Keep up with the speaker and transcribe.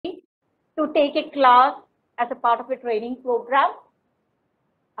to take a class as a part of a training program.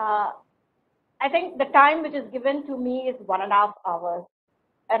 I think the time which is given to me is 1.5 hours.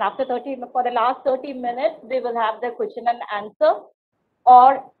 And after for the last 30 minutes, we will have the question and answer.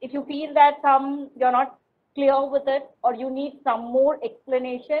 Or if you feel that you're not clear with it, or you need some more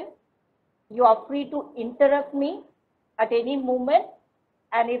explanation, you are free to interrupt me at any moment.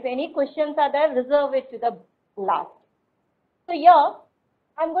 And if any questions are there, reserve it to the last. So here,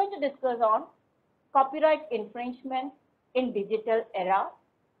 I'm going to discuss on copyright infringement in digital era,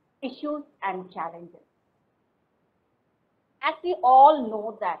 issues and challenges. As we all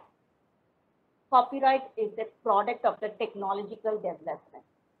know that copyright is a product of the technological development.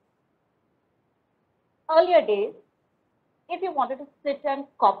 Earlier days, if you wanted to sit and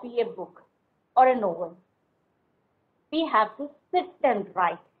copy a book or a novel, we have to sit and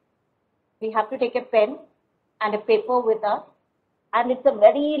write. We have to take a pen and a paper with us, and it's a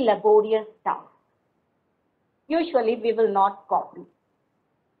very laborious task. Usually, we will not copy.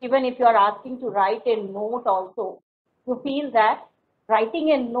 Even if you are asking to write a note also, you feel that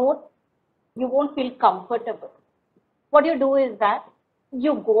writing a note, you won't feel comfortable. What you do is that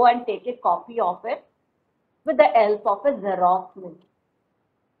you go and take a copy of it with the help of a Xerox machine.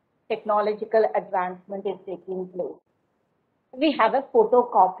 Technological advancement is taking place. We have a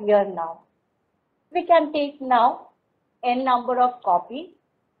photocopier now. We can take now n number of copies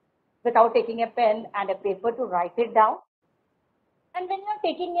without taking a pen and a paper to write it down. And when you are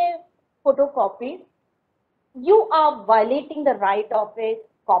taking a photocopy, you are violating the right of a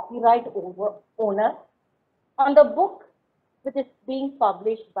copyright owner on the book which is being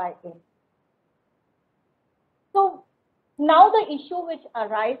published by him. So now the issue which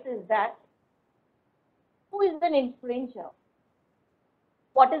arises is that who is an infringer?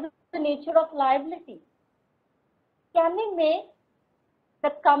 What is the nature of liability? Can we make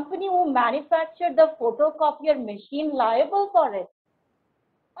the company who manufactured the photocopier machine liable for it?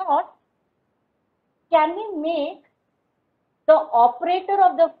 Or can we make the operator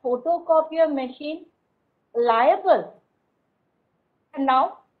of the photocopier machine liable? And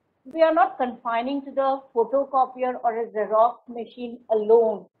now we are not confining to the photocopier or a Xerox machine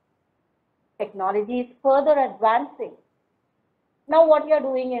alone. Technology is further advancing. Now what you are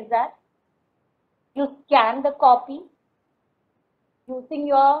doing is that you scan the copy using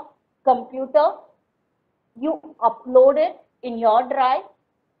your computer, you upload it in your drive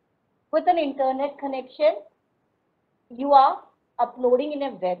with an internet connection. You are uploading in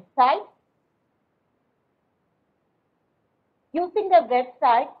a website. Using the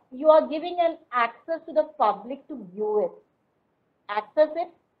website, you are giving an access to the public to view it, access it,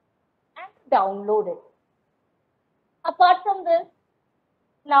 and download it. Apart from this,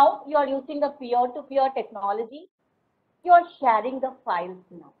 now you are using the peer-to-peer technology. You are sharing the files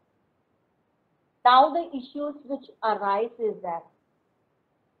now. Now the issues which arise is that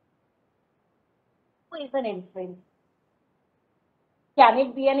who is an infringer? Can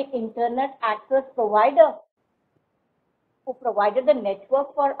it be an internet access provider who provided the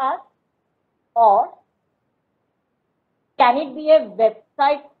network for us? Or can it be a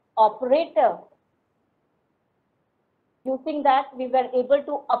website operator? Using that, we were able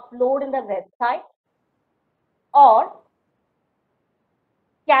to upload in the website. Or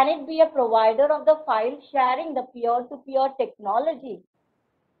can it be a provider of the file sharing, the peer-to-peer technology?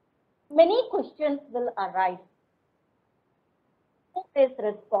 Many questions will arise. Who is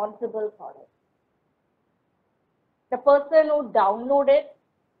responsible for it? The person who download it,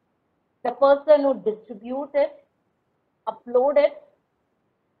 the person who distribute it, upload it,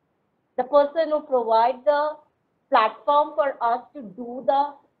 the person who provide the platform for us to do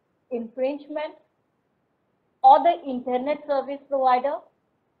the infringement, or the internet service provider,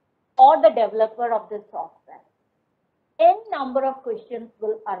 or the developer of the software. N number of questions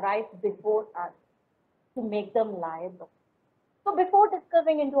will arise before us to make them liable. So before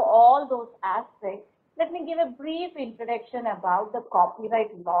discussing into all those aspects, let me give a brief introduction about the copyright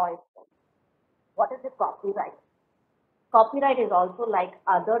law itself. What is a copyright? Copyright is also like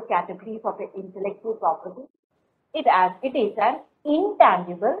other categories of intellectual property. It is an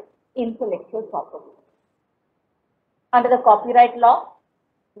intangible intellectual property. Under the copyright law,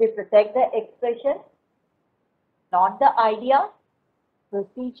 we protect the expression, not the idea,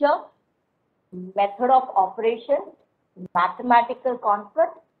 procedure, method of operation, mathematical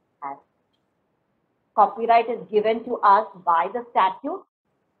concept. And copyright is given to us by the statute.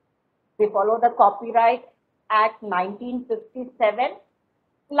 We follow the Copyright Act 1957,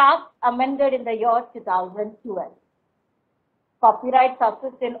 last amended in the year 2012. Copyright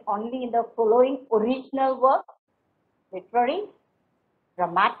subsists only in the following original work: literary,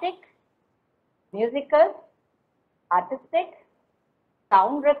 dramatic, musical, artistic,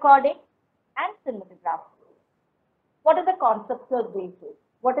 sound recording, and cinematography. What are the conceptual basis?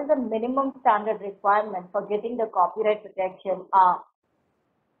 What is the minimum standard requirement for getting the copyright protection?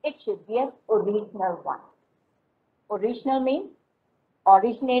 It should be an original one. Original means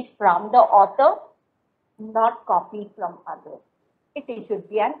originate from the author, not copied from others. It should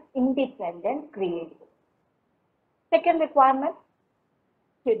be an independent creation. Second requirement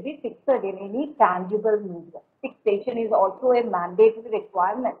should be fixed in any tangible medium. Fixation is also a mandatory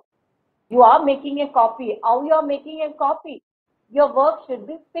requirement. You are making a copy. How you are making a copy? Your work should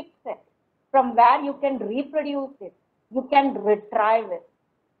be fixed from where you can reproduce it. You can retrieve it.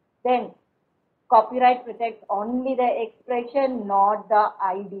 Then copyright protects only the expression, not the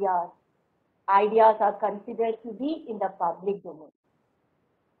ideas. Ideas are considered to be in the public domain.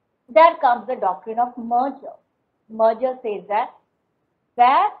 There comes the doctrine of merger. Merger says that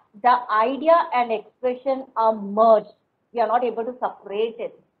where the idea and expression are merged, we are not able to separate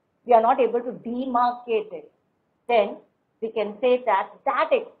it, we are not able to demarcate it, then we can say that that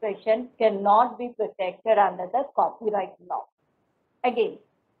expression cannot be protected under the copyright law. Again,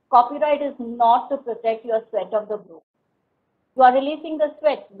 copyright is not to protect your sweat of the brow. You are releasing the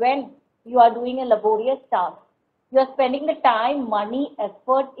sweat when you are doing a laborious task. You are spending the time, money,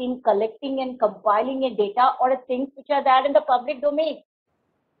 effort in collecting and compiling a data or things which are there in the public domain.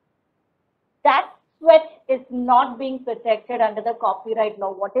 That sweat is not being protected under the copyright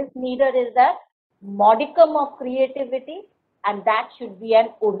law. What is needed is a modicum of creativity, and that should be an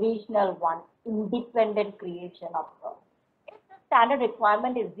original one, independent creation of work. If the standard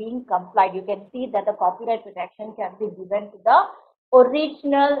requirement is being complied, you can see that the copyright protection can be given to the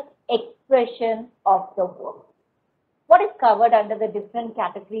original expression of the work. What is covered under the different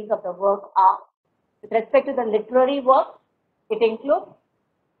categories of the work are, with respect to the literary work, it includes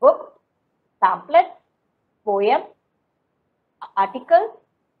books, pamphlets, poems, articles,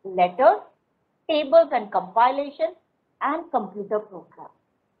 letters, tables and compilations, and computer programs.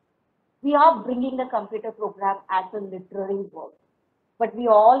 We are bringing the computer program as a literary work, but we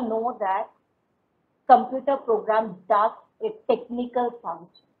all know that computer program does a technical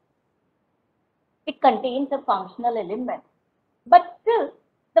function. It contains a functional element, but still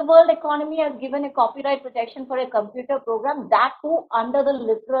the world economy has given a copyright protection for a computer program, that too under the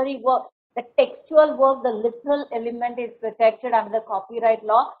literary work. The textual work, the literal element is protected under the copyright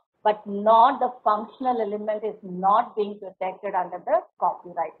law, but not the functional element is not being protected under the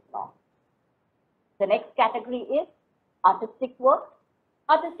copyright law. The next category is artistic work.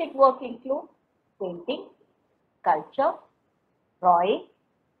 Artistic work includes painting, sculpture, drawing,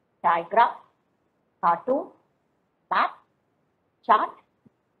 diagram, cartoon, map, chart,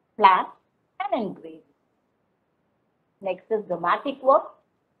 plan, and engraving. Next is dramatic work,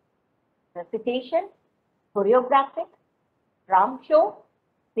 recitation, choreographic, drum show,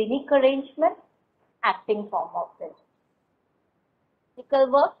 scenic arrangement, acting form of it.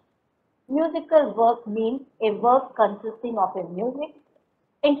 Musical work means a work consisting of a music,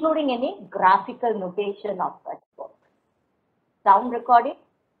 including any graphical notation of such work. Sound recording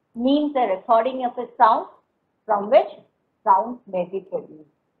means a recording of a sound from which sounds may be produced.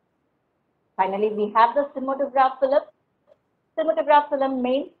 Finally, we have the cinematograph film. Cinematograph film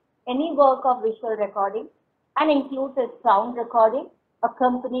means any work of visual recording and includes a sound recording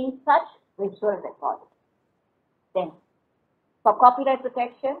accompanying such visual recording. Then, for copyright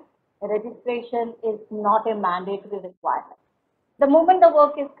protection, registration is not a mandatory requirement. The moment the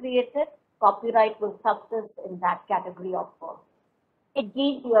work is created, copyright will subsist in that category of work. It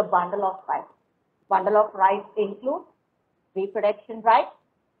gives you a bundle of rights. Bundle of rights include reproduction rights,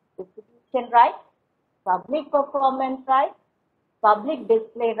 distribution rights, public performance rights, public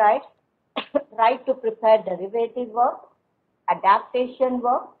display rights, right to prepare derivative work, adaptation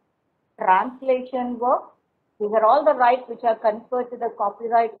work, translation work. These are all the rights which are conferred to the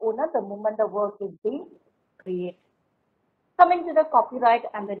copyright owner the moment the work is being created. Coming to the copyright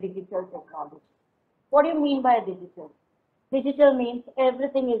and the digital technology. What do you mean by digital? Digital means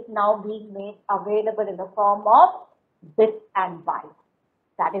everything is now being made available in the form of bits and bytes.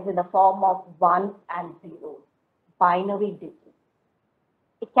 That is in the form of ones and zeros, binary digits.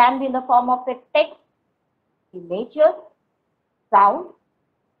 It can be in the form of a text, images, sound,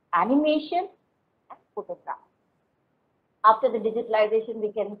 animation, and photograph. After the digitalization,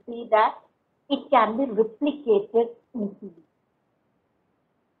 we can see that it can be replicated easily.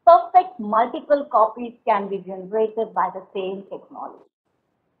 Perfect multiple copies can be generated by the same technology.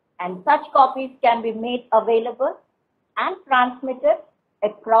 And such copies can be made available and transmitted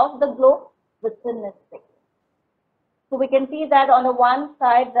across the globe within a second. So we can see that on the one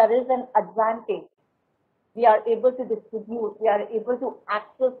side, there is an advantage We are able to distribute, we are able to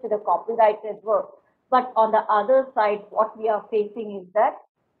access to the copyrighted work. But on the other side, what we are facing is that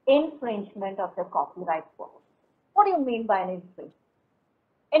infringement of the copyright work. What do you mean by an infringement?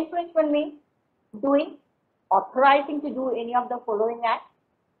 Infringement means doing, authorizing to do any of the following acts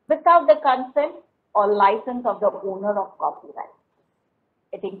without the consent or license of the owner of copyright.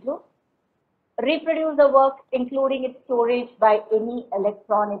 It includes reproduce the work, including its storage by any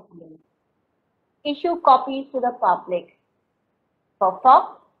electronic means, issue copies to the public,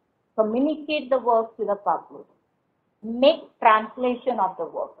 perform, communicate the work to the public, make translation of the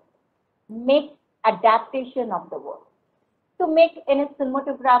work, make adaptation of the work, to make any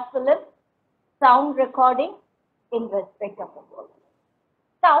cinematograph film, sound recording in respect of the work.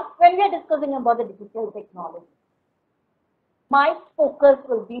 Now, when we are discussing about the digital technology, my focus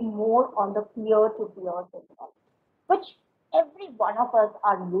will be more on the peer-to-peer technology, which every one of us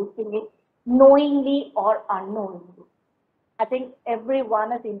are using it knowingly or unknowingly. I think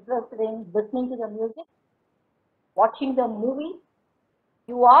everyone is interested in listening to the music, watching the movie.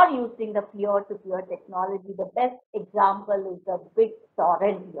 You are using the peer-to-peer technology. The best example is the big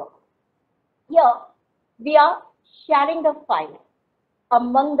torrent here. Here, we are sharing the file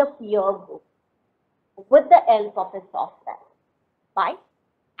among the peer group with the help of a software by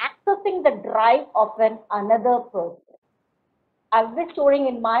accessing the drive of another person. I'll be storing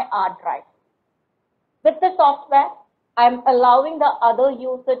in my hard drive. With the software, I'm allowing the other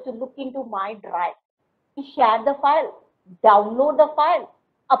user to look into my drive, to share the file, download the file,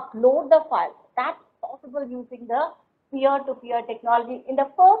 upload the file. That's possible using the peer-to-peer technology. In the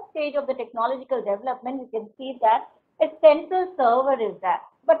first stage of the technological development, you can see that a central server is there.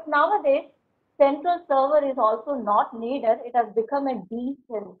 But nowadays, central server is also not needed. It has become a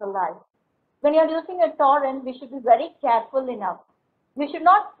decentralized. When you're using a torrent, we should be very careful enough. We should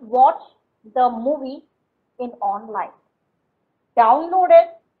not watch the movie in online. Download it,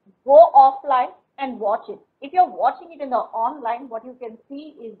 go offline and watch it. If you're watching it in the online, what you can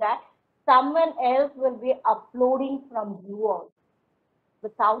see is that someone else will be uploading from yours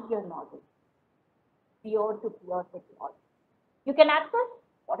without your knowledge. Peer-to-peer technology. You can access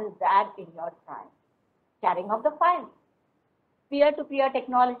what is that in your time. Sharing of the files. Peer-to-peer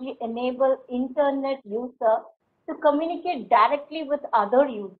technology enables internet users to communicate directly with other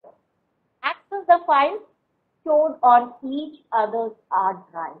users. Access the files stored on each other's hard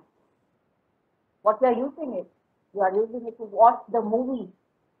drive. What we are using it? We are using it to watch the movies,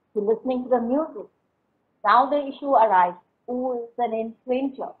 to listening to the music. Now the issue arises, who is an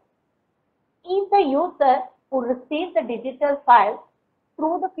infringer? Is the user who receives the digital file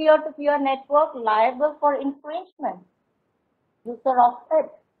through the peer-to-peer network liable for infringement? User of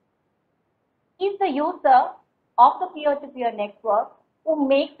it. Is the user of the peer-to-peer network who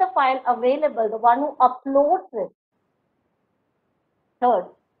makes the file available, the one who uploads it? Third,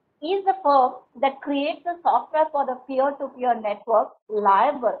 is the firm that creates the software for the peer-to-peer network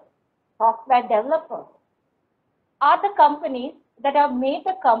liable? Software developer. Are the companies that have made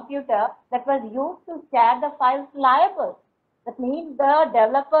the computer that was used to share the files liable? That means the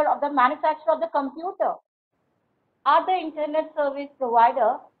developer of the manufacturer of the computer. Are the internet service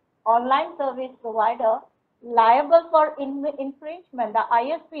provider, online service provider, liable for infringement? The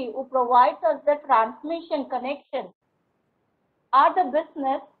ISP who provides us the transmission connection. Are the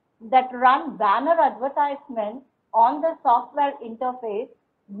business that run banner advertisements on the software interface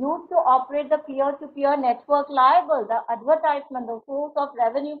used to operate the peer-to-peer network liable? The advertisement, the source of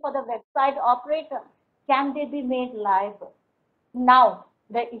revenue for the website operator, can they be made liable? Now,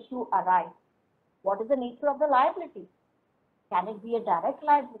 the issue arises. What is the nature of the liability? Can it be a direct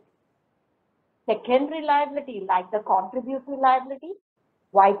liability? Secondary liability, like the contributory liability,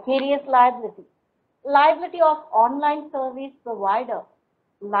 vicarious liability, liability of online service provider,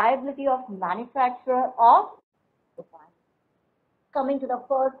 liability of manufacturer of device. Coming to the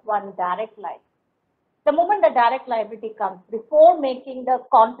first one, direct liability. The moment the direct liability comes, before making the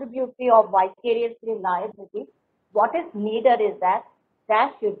contributory or vicariously liability, what is needed is that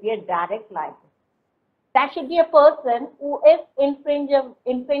there should be a direct liability. That should be a person who is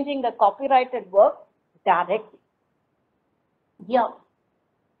infringing the copyrighted work directly. Here,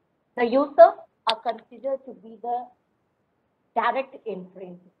 the users are considered to be the direct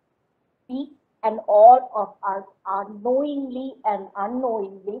infringer. We and all of us are knowingly and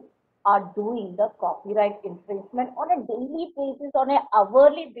unknowingly are doing the copyright infringement on a daily basis, on an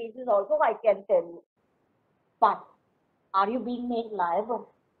hourly basis also, I can tell you. But are you being made liable?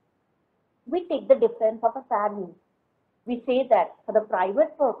 We take the defense of a fair use. We say that for the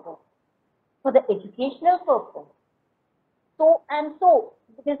private purpose, for the educational purpose, so and so.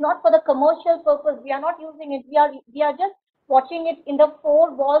 It is not for the commercial purpose. We are not using it. We are just watching it in the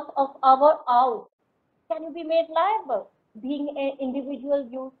four walls of our house. Can you be made liable being an individual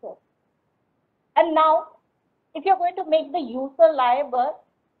user? And now, if you're going to make the user liable,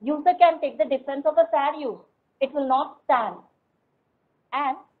 user can take the defense of a sad use. It will not stand.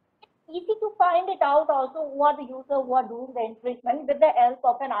 And it's easy to find it out also who are the users who are doing the infringement with the help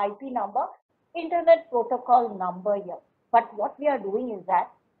of an IP number, Internet Protocol number here. But what we are doing is that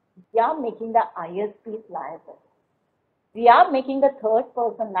we are making the ISPs liable. We are making the third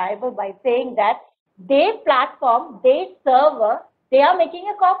person liable by saying that their platform, their server, they are making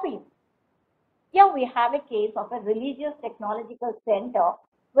a copy. Here we have a case of a religious technological center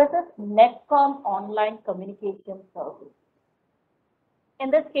versus Netcom online communication service.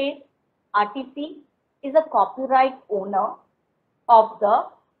 In this case, RTC is a copyright owner of the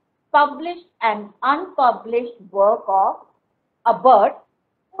published and unpublished work of Ambedkar,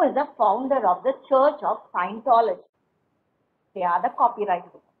 who is the founder of the Church of Scientology. They are the copyright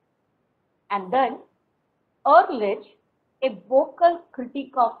owner. And then Ehrlich, a vocal critic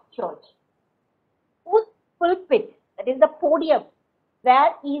of church, whose pulpit, that is the podium,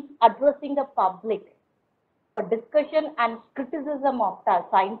 where he is addressing the public for discussion and criticism of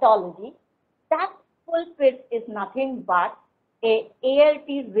Scientology, that pulpit is nothing but a ALT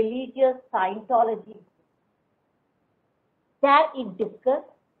religious Scientology. There he discussed,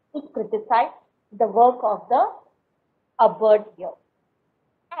 he criticized the work of the Ambedkar here.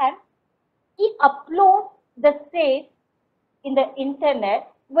 And he uploads the same in the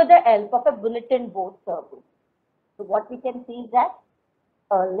internet with the help of a bulletin board service. So what we can see is that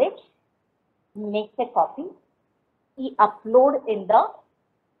Ehrlich makes a copy, he uploads in the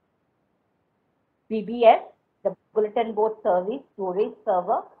BBS, the bulletin board service storage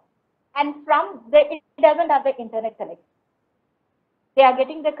server, and from the, it doesn't have the internet connection. They are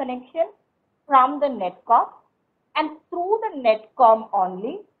getting the connection from the Netcom, and through the Netcom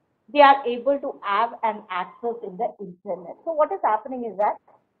only, they are able to have an access in the internet. So what is happening is that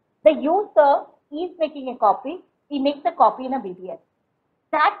the user is making a copy, he makes a copy in a BBS.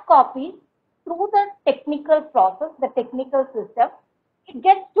 That copy, through the technical process, the technical system, it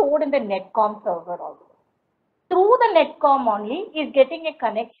gets stored in the Netcom server also. Through the Netcom only, is getting a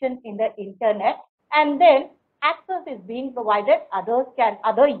connection in the internet, and then access is being provided. Other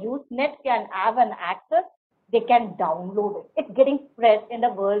Usenet can have an access. They can download it. It's getting spread in the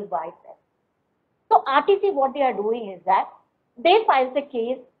World Wide Web. So RTC, what they are doing is that they filed the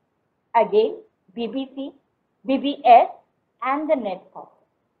case against BBC, BBS, and the Netcom,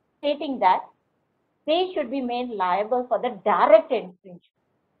 stating that they should be made liable for the direct infringement.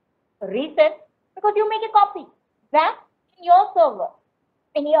 Reason, because you make a copy that in your server,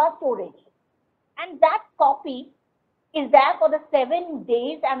 in your storage, and that copy is there for the 7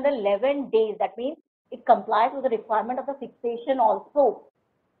 days and the 11 days. That means it complies with the requirement of the fixation also.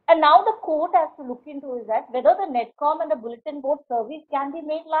 And now the court has to look into is that whether the Netcom and the bulletin board service can be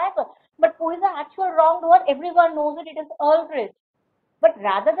made liable. But who is the actual wrongdoer? Everyone knows it is Ehrlich. But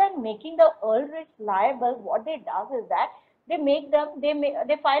rather than making the Ehrlich liable, what they do is that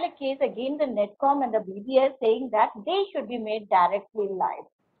they file a case against the Netcom and the BBS saying that they should be made directly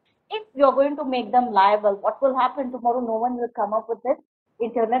liable. If you're going to make them liable, what will happen tomorrow? No one will come up with this.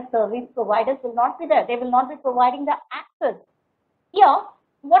 Internet service providers will not be there. They will not be providing the access. Here,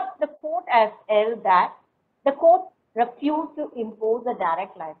 what the court has held that the court refused to impose a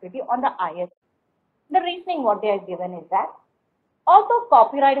direct liability on the ISP. The reasoning what they have given is that although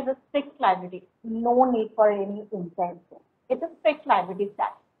copyright is a strict liability, no need for any intention. It's a strict liability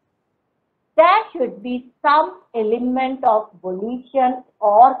statute. There should be some element of volition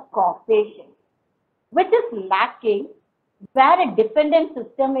or causation, which is lacking where a dependent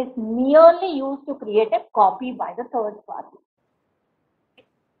system is merely used to create a copy by the third party.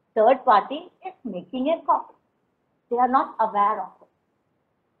 Third party is making a copy. They are not aware of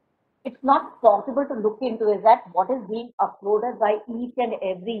it. It's not possible to look into is that what is being uploaded by each and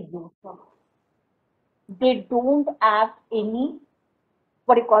every user. They don't have any,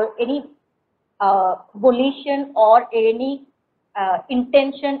 any volition or any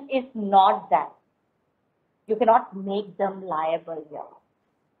intention is not that. You cannot make them liable here.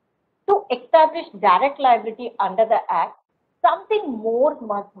 To establish direct liability under the Act, something more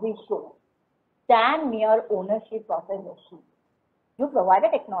must be shown than mere ownership of a machine. You provide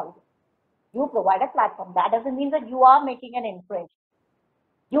a technology. You provide a platform. That doesn't mean that you are making an infringement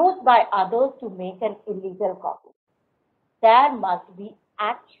used by others to make an illegal copy. There must be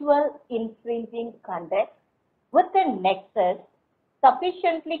actual infringing conduct with a nexus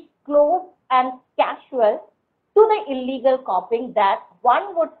sufficiently close and casual to the illegal copying that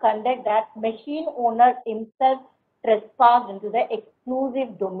one would conduct that machine owner himself trespassed into the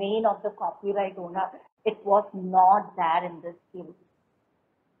exclusive domain of the copyright owner. It was not there in this case.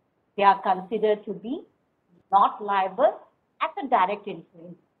 They are considered to be not liable as a direct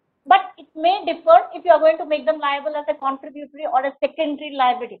infringement. But it may differ if you are going to make them liable as a contributory or a secondary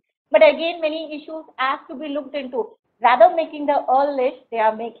liability. But again, many issues have to be looked into. Rather making the Earl list, they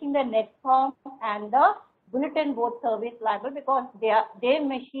are making the Netcom and the bulletin board service liable because their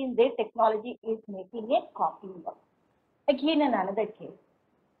machine, their technology is making it copying work. Again, in another case,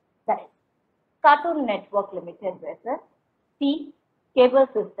 that is Cartoon Network Limited versus C Cable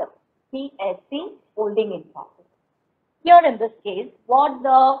System, CSC Holding Incorporated. Here in this case, what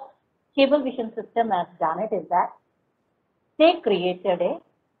the Cablevision system has done it is that they created a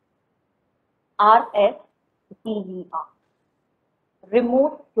RSDVR,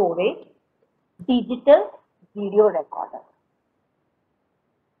 Remote Storage Digital Video Recorder.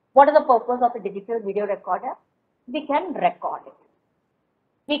 What is the purpose of a digital video recorder? We can record it.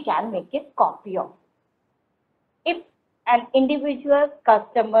 We can make a copy of it. If an individual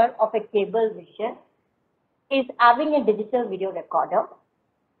customer of a Cablevision is having a digital video recorder,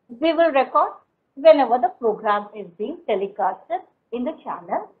 we will record whenever the program is being telecasted in the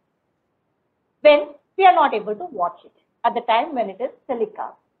channel when we are not able to watch it. At the time when it is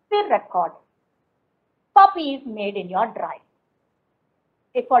telecast, we record. Copy is made in your drive.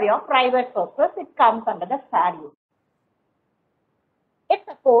 If for your private purpose, it comes under the fair use. If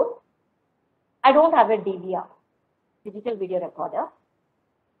suppose I don't have a DVR, digital video recorder,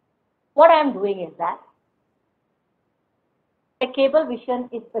 what I am doing is that a Cablevision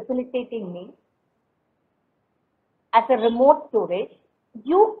is facilitating me as a remote storage.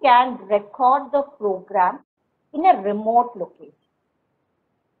 You can record the program in a remote location,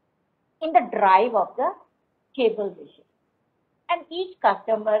 in the drive of the Cablevision. And each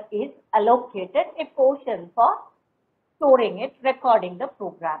customer is allocated a portion for storing it, recording the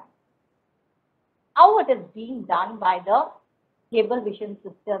program. How it is being done by the Cablevision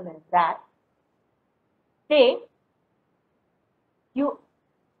system is that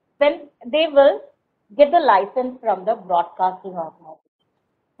when they will get the license from the broadcasting organization,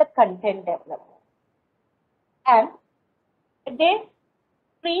 the content developer, and they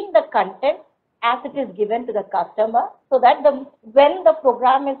stream the content as it is given to the customer, so that when the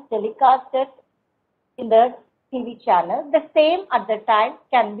program is telecasted in the TV channel, the same at the time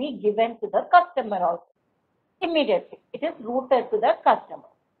can be given to the customer also. Immediately, it is routed to the customer.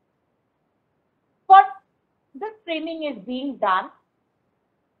 For this streaming is being done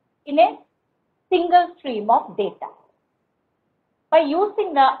in a single stream of data. By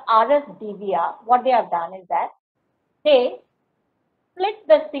using the RSDVR, what they have done is that they split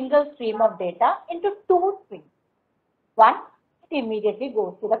the single stream of data into two streams. One, it immediately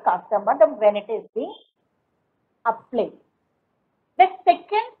goes to the customer when it is being uploaded. The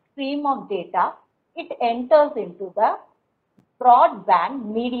second stream of data, it enters into the broadband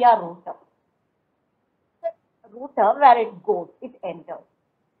media router. The router where it goes, it enters.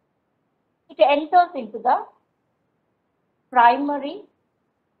 It enters into the primary,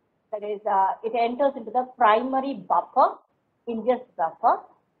 that is, it enters into the primary buffer, ingest buffer.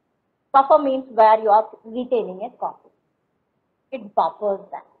 Buffer means where you are retaining a copy. It buffers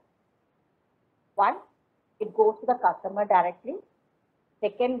that. One, it goes to the customer directly.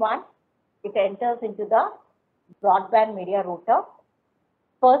 Second one, it enters into the broadband media router.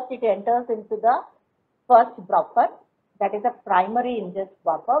 First, it enters into the first buffer, that is a primary ingest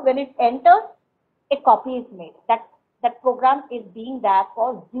buffer. When it enters, a copy is made. That program is being there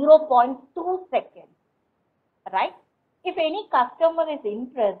for 0.2 seconds, right? If any customer is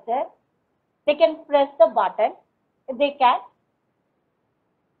interested, they can press the button. They can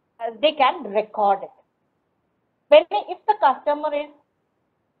record it. If the customer is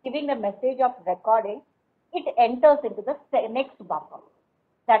giving the message of recording, it enters into the next buffer,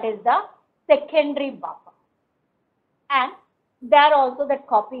 that is the secondary buffer. And there also that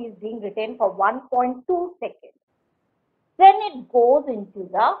copy is being retained for 1.2 seconds. Then it goes into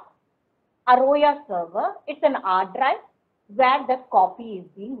the Aroya server. It's an hard drive where the copy is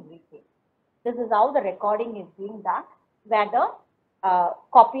being retained. This is how the recording is being done, where the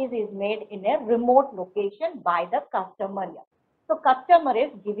copies is made in a remote location by the customer here. So customer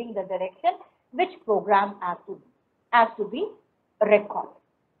is giving the direction which program has to be recorded.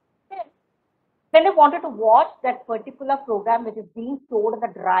 When they wanted to watch that particular program which is being stored in the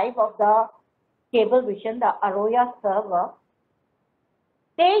drive of the Cablevision, the Aroya server,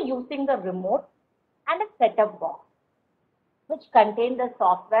 they using the remote and a setup box which contain the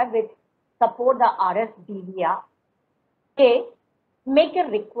software with support the RS-DVR, they make a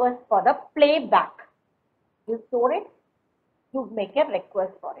request for the playback. You store it, you make a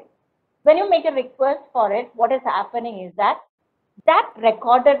request for it. When you make a request for it, what is happening is that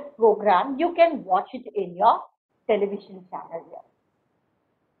recorded program, you can watch it in your television channel here.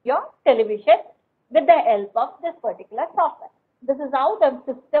 Your television with the help of this particular software. This is how the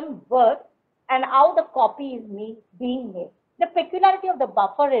system works and how the copy is being made. The peculiarity of the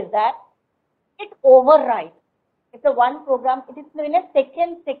buffer is that it overrides. It's a one program. It is in a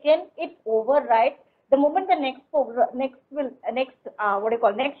second. It overrides. The moment the next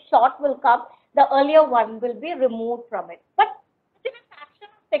shot will come, the earlier one will be removed from it. But in a fraction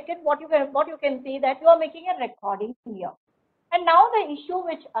of a second, what you can see that you are making a recording here. And now the issue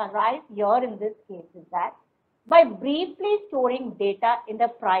which arises here in this case is that by briefly storing data in the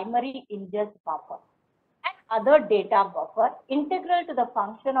primary ingest buffer and other data buffer integral to the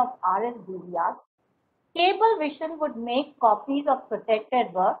function of RS-DVR, Cablevision would make copies of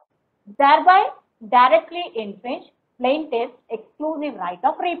protected work, thereby directly infringe plaintiff's exclusive right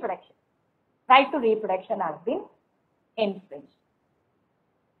of reproduction. Right to reproduction has been infringed.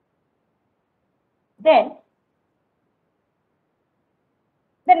 Then,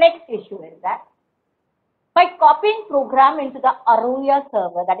 the next issue is that by copying program into the Aruya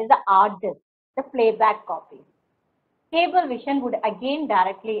server, that is the hard disk, the playback copy, Cablevision would again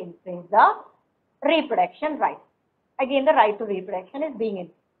directly infringe the reproduction right. Again, the right to reproduction is being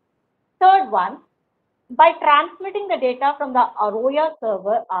infringed. Third one, by transmitting the data from the Aruya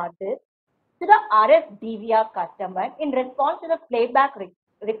server hard disk to the RS-DVR customer in response to the playback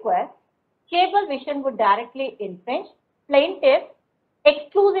request, Cablevision would directly infringe plaintiff's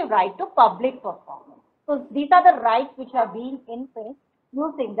exclusive right to public performance. So these are the rights which are being infringed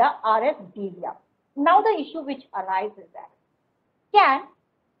using the RS-DVR. Now the issue which arises is that can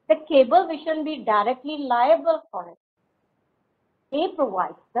the Cablevision be directly liable for it? They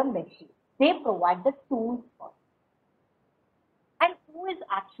provide the machine. They provide the tools for it. And who is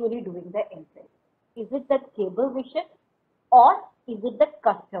actually doing the infringement? Is it the Cablevision or is it the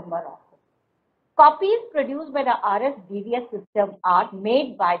customer of it? Copies produced by the RS-DVR system are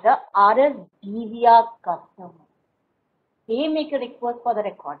made by the RS-DVR customer. They make a request for the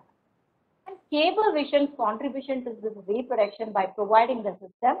record. And Cablevision's contribution to this reproduction by providing the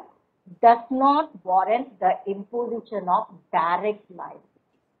system does not warrant the imposition of direct liability.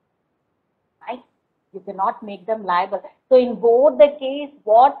 Right? You cannot make them liable. So in both the case,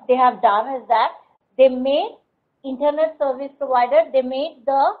 what they have done is that they made internet service provider, they made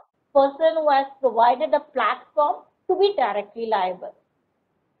the person who has provided the platform to be directly liable.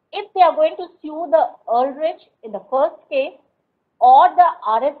 If they are going to sue the Ulrich in the first case or the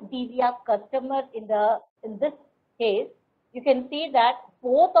RS-DVR customer in this case, you can see that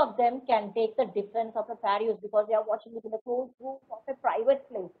both of them can take the defense of a fair use because they are watching it in the closed room of a private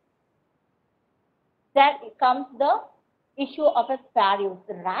place. Then comes the issue of a fair use.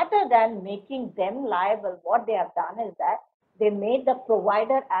 Rather than making them liable, what they have done is that they made the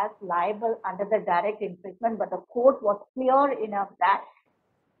provider as liable under the direct infringement, but the court was clear enough that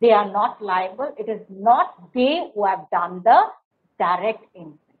they are not liable. It is not they who have done the direct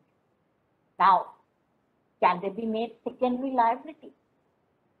infringement. Now, can they be made secondary liability?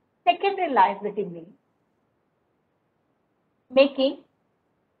 Secondary liability means making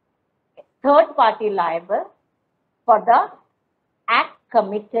third party liable for the act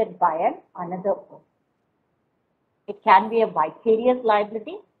committed by another person. It can be a vicarious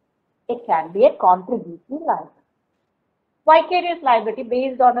liability. It can be a contributory liability. Vicarious liability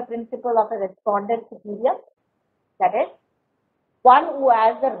based on the principle of a respondent superior, that is, one who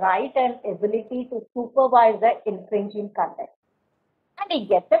has the right and ability to supervise the infringing conduct, and he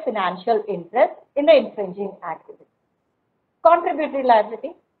gets a financial interest in the infringing activity. Contributory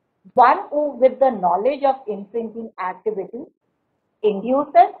liability, one who with the knowledge of infringing activity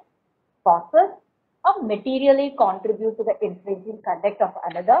induces, causes, or materially contribute to the infringing conduct of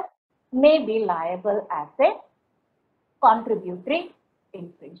another may be liable as a contributory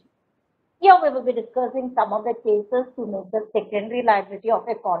infringement. Here we will be discussing some of the cases to make the secondary liability of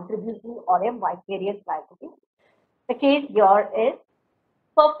a contributory or a vicarious liability. The case here is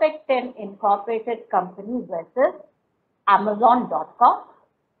Perfect 10 Incorporated Company versus Amazon.com.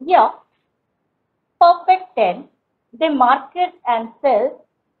 Here, Perfect 10, they market and sell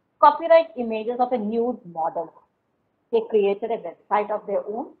copyright images of a nude model. They created a website of their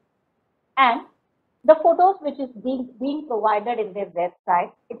own, and the photos which is being provided in their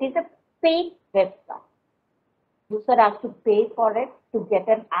website, it is a paid website. User has to pay for it to get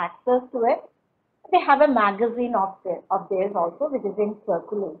an access to it. They have a magazine of theirs also, which is in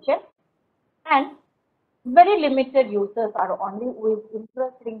circulation. And very limited users are only who is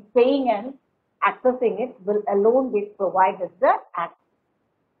interested in paying and accessing it will alone be provided the access.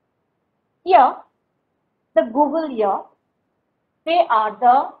 Here, the Google here, they are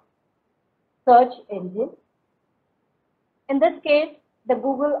the search engine. In this case, the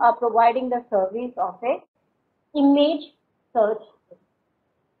Google are providing the service of a image search.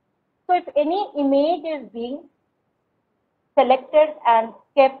 So if any image is being selected and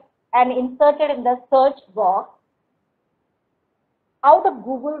kept and inserted in the search box, how the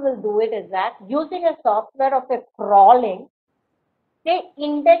Google will do it is that using a software of a crawling, they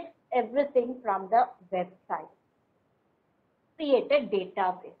index everything from the website, create a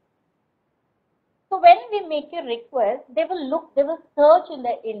database. So when we make a request, they will search in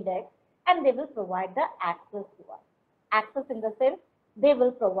the index and they will provide the access to us. Access in the sense, they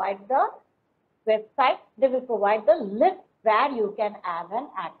will provide the website, they will provide the list where you can have an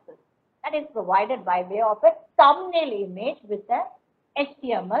access. That is provided by way of a thumbnail image with a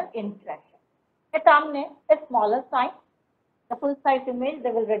HTML instruction. A thumbnail, a smaller size, the full size image,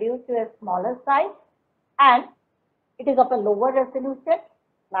 they will reduce to a smaller size and it is of a lower resolution,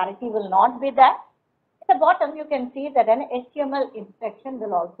 clarity will not be there. At the bottom, you can see that an HTML instruction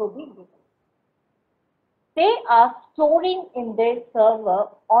will also be given. They are storing in their server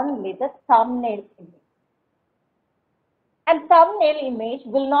only the thumbnail image. And thumbnail image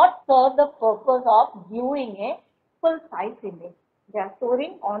will not serve the purpose of viewing a full size image. They are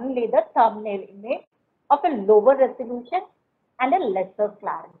storing only the thumbnail image of a lower resolution and a lesser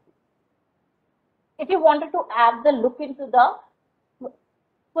clarity. If you wanted to have the look into the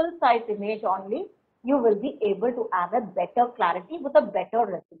full size image only, you will be able to have a better clarity with a better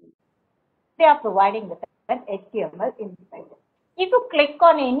resolution. They are providing with an HTML instruction. If you click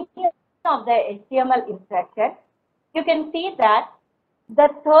on any of the HTML instruction, you can see that the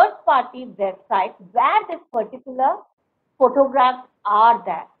third-party website where this particular photographs are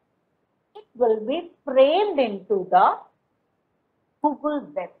there, it will be framed into the Google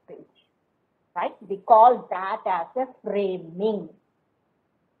web page, right? We call that as a framing.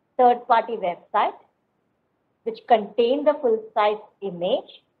 Third-party website which contain the full-size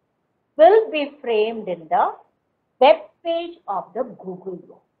image will be framed in the web page of the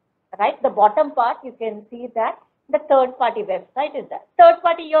Google, right? The bottom part, you can see that the third-party website is there.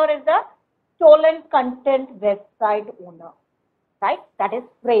 Third-party here is the stolen content website owner, right? That is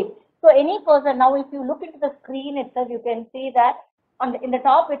framed. So any person, now if you look into the screen itself, you can see that in the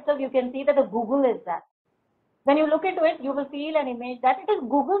top itself, you can see that the Google is there. When you look into it, you will feel an image that it is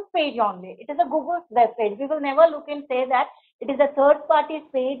Google's page only. It is a Google's web page. We will never look and say that it is a third party's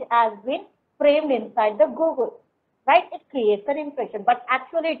page has been framed inside the Google, right? It creates an impression, but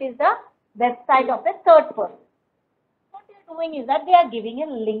actually it is the website of a third person. What they are doing is that they are giving a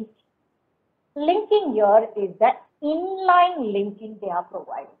link. Linking here is the inline linking they are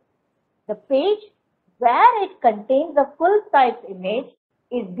providing. The page where it contains the full size image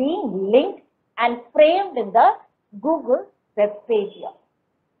is being linked and framed in the Google web page here.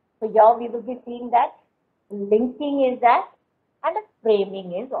 So here we will be seeing that linking is that and the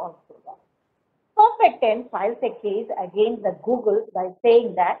framing is also that. Perfect 10 files a case against the Google by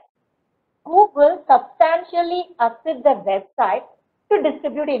saying that Google substantially assists the website to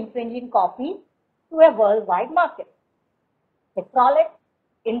distribute infringing copies to a worldwide market. They crawl it,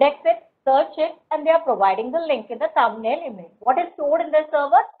 index it, search it, and they are providing the link in the thumbnail image. What is stored in the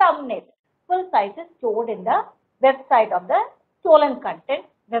server? Thumbnail. Full size is stored in the website of the stolen content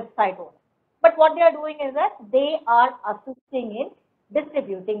website owner. But what they are doing is that they are assisting in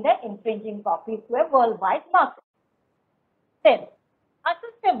distributing the infringing copies to a worldwide market. Then,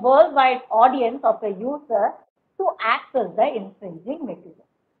 assist a worldwide audience of a user to access the infringing material.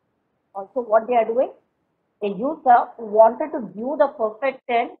 Also, what they are doing? A user who wanted to view the perfect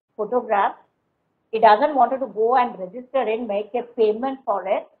 10 photograph, he doesn't want to go and register and make a payment for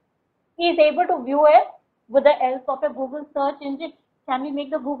it. He is able to view it with the help of a Google search engine. Can we make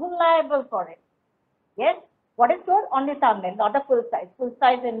the Google liable for it? Yes. What is stored? Only thumbnail, not a full size. Full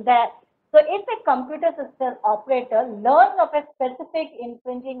size in there. So if a computer system operator learns of a specific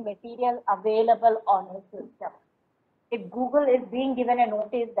infringing material available on his system, if Google is being given a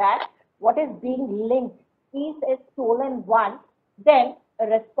notice that what is being linked is a stolen one, then a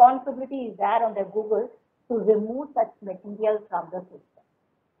responsibility is there on the Google to remove such material from the system.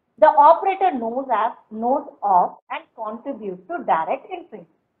 The operator knows of and contributes to direct infringement.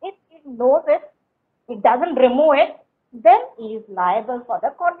 If it knows it, it doesn't remove it, then he is liable for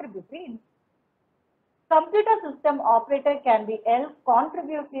the contributory infringement. Computer system operator can be held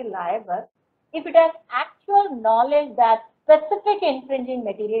contributory liable if it has actual knowledge that specific infringing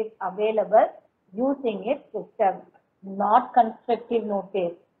material is available using its system, not constructive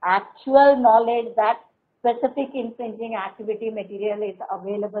notice. Actual knowledge that specific infringing activity material is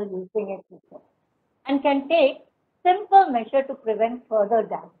available using its system and can take simple measure to prevent further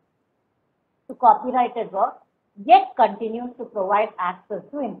damage to copyrighted work, yet continues to provide access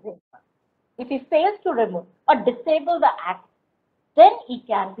to infringement. If he fails to remove or disable the act, then he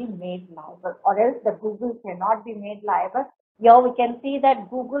can be made liable, or else the Google cannot be made liable. Here we can see that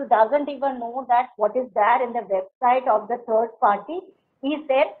Google doesn't even know that what is there in the website of the third party. He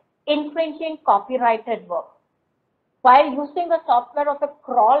said infringing copyrighted work. While using the software of the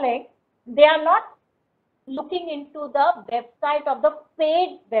crawling, they are not looking into the website of the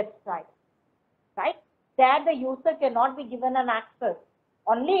paid website, right? There the user cannot be given an access.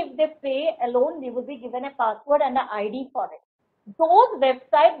 Only if they pay alone, they will be given a password and an ID for it. Those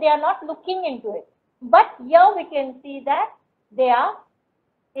websites, they are not looking into it. But here we can see that they are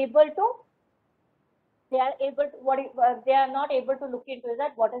able to, they are not able to look into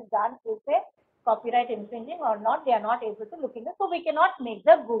that what is done is a copyright infringing or not. They are not able to look into it. So we cannot make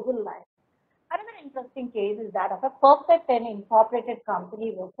the Google live. Another interesting case is that of a perfect and incorporated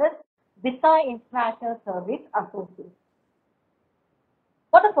company versus Visa International Service Association.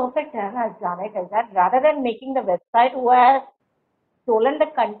 What a perfect 10 has done it is that rather than making the website who has stolen the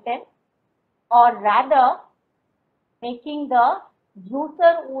content, or rather making the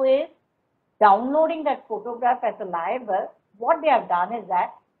user who is downloading that photograph as a liable, what they have done is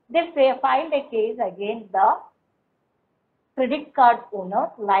that they filed a case against the credit card owners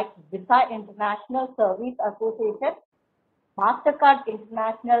like Visa International Service Association, MasterCard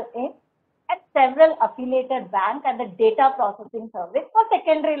International Inc., and several affiliated banks and the data processing service for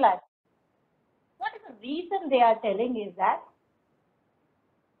secondary liability. What is the reason they are telling is that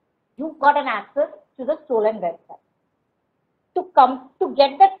you've got an access to the stolen website. To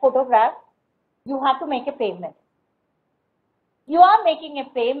get that photograph, you have to make a payment. You are making a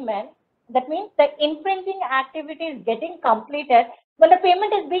payment, that means the infringing activity is getting completed when the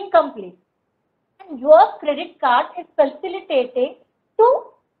payment is being complete. And your credit card is facilitating to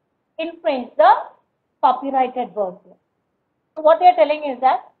infringe the copyrighted work. So what they are telling is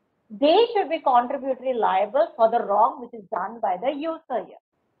that they should be contributory liable for the wrong which is done by the user here.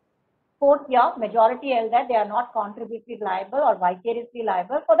 Court here, majority held that they are not contributory liable or vicariously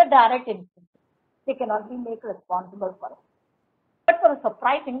liable for the direct infringement. They cannot be made responsible for it. But for a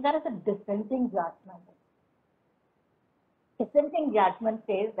surprising, there is a dissenting judgment. Dissenting judgment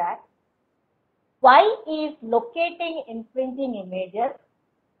says that why is locating infringing images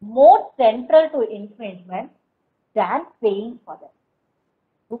more central to infringement than paying for them?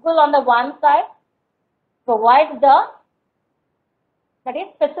 Google on the one side provides that is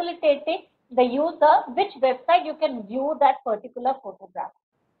facilitating the user which website you can view that particular photograph,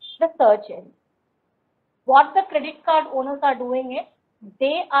 the search engine. What the credit card owners are doing is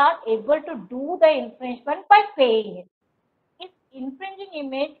they are able to do the infringement by paying it. If infringing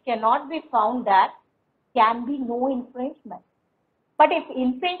image cannot be found, there can be no infringement. But if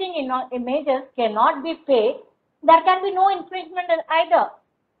infringing images cannot be paid, there can be no infringement either.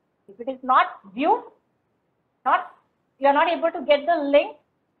 If it is not viewed, you are not able to get the link,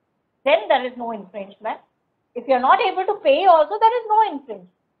 then there is no infringement. If you are not able to pay also, there is no infringement.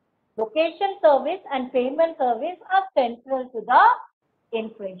 Location service and payment service are central to the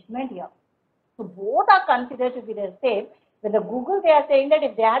infringement here. So both are considered to be the same. With the Google, they are saying that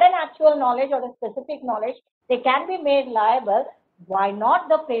if they had an actual knowledge or a specific knowledge, they can be made liable. Why not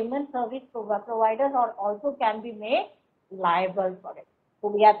the payment service providers also can be made liable for it? So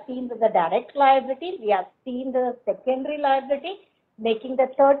we have seen the direct liability, we have seen the secondary liability, making the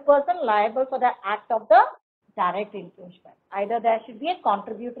third person liable for the act of the direct infringement. Either there should be a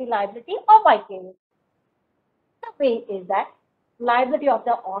contributory liability or vicarious. The way is that liability of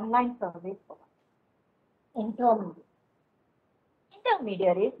the online service provider.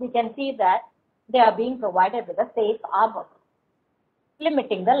 Intermediaries, we can see that they are being provided with a safe harbor,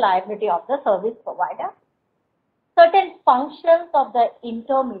 limiting the liability of the service provider. Certain functions of the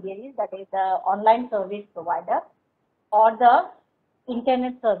intermediaries, that is the online service provider or the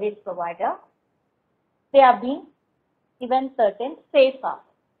internet service provider, they are being given certain safe harbor.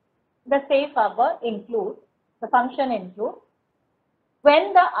 The safe harbor includes, the function includes,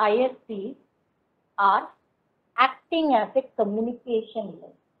 when the ISPs are acting as a communication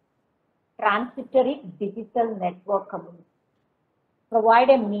link, transitory digital network communication, provide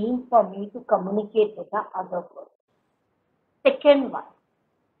a means for me to communicate with the other person. Second one,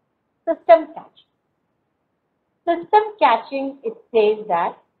 system catching. System catching, it says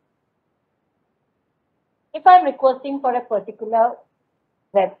that if I'm requesting for a particular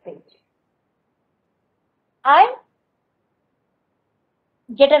web page, I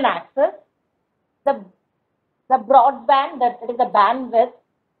get an access, the broadband, that is the bandwidth,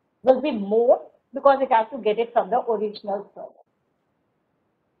 will be more because it has to get it from the original server.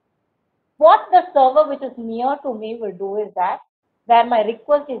 What the server which is near to me will do is that where my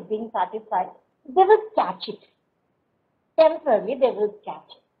request is being satisfied, they will catch it. Temporarily, they will catch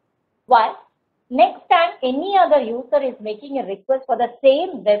it. Why? Next time any other user is making a request for the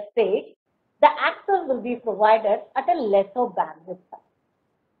same web page, the access will be provided at a lesser bandwidth.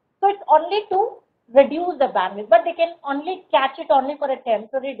 So it's only to reduce the bandwidth, but they can only catch it only for a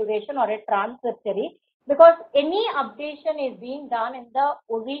temporary duration or a transitory, because any updation is being done in the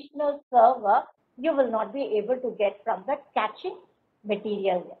original server, you will not be able to get from the catching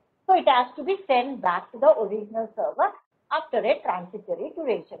material here. So it has to be sent back to the original server after a transitory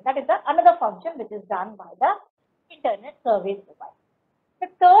duration. That is another function which is done by the internet service provider. The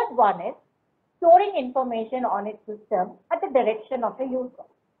third one is storing information on its system at the direction of the user.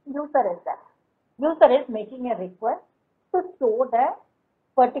 User is making a request to store the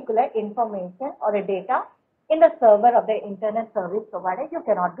particular information or a data in the server of the internet service provider. You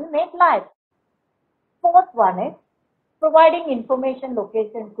cannot be made live. Fourth one is providing information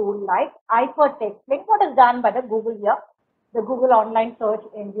location tool like hypertext link. What is done by the Google here? The Google online search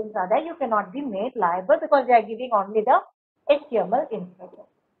engines are there. You cannot be made liable because they are giving only the HTML information.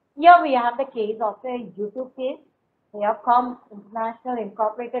 Here we have the case of a YouTube case. Viacom International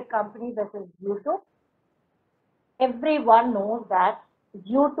Incorporated Company versus YouTube. Everyone knows that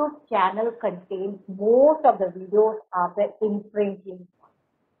YouTube channel contains most of the videos are the infringing,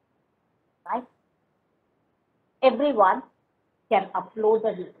 right? Everyone can upload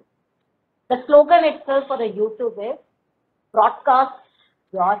the video. The slogan itself for the YouTube is broadcast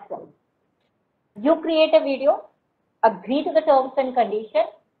yourself. You create a video, agree to the terms and conditions,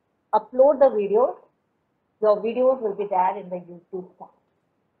 upload the videos. Your videos will be there in the YouTube channel.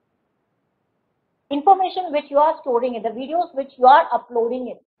 Information which you are storing in the videos which you are uploading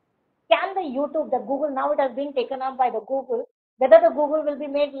in, can the YouTube, the Google, now it has been taken up by the Google, whether the Google will be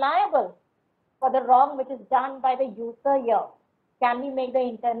made liable for the wrong which is done by the user here. Can we make the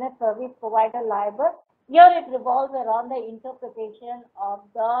internet service provider liable? Here it revolves around the interpretation of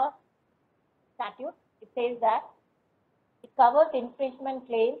the statute. It says that it covers infringement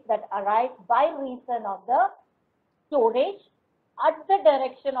claims that arise by reason of the storage at the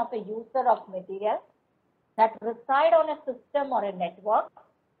direction of a user of material that reside on a system or a network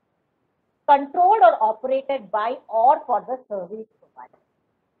controlled or operated by or for the service provider.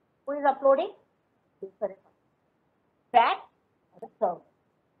 Who is uploading? User is that the server.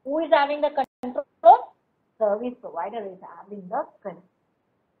 Who is having the control? Service provider is having the control.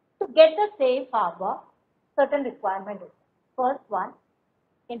 To get the safe harbor, certain requirements. First one,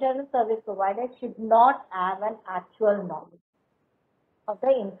 internet service provider should not have an actual knowledge of the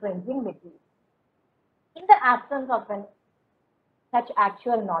infringing material. In the absence of such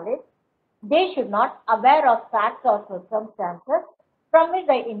actual knowledge, they should not aware of facts or circumstances from which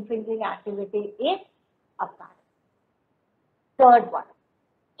the infringing activity is apparent. Third one,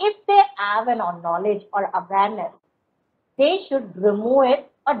 if they have an knowledge or awareness, they should remove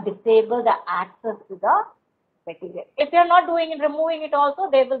it or disable the access to the material. If they are not doing it, removing it also,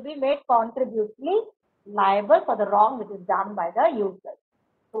 they will be made contributory liable for the wrong which is done by the user.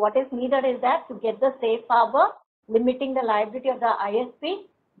 So what is needed is that to get the safe harbor, limiting the liability of the ISP,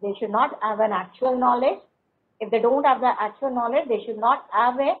 they should not have an actual knowledge. If they don't have the actual knowledge, they should not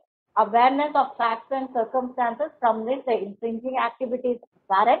have a awareness of facts and circumstances from which the infringing activity is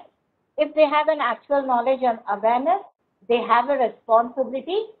apparent. If they have an actual knowledge and awareness, they have a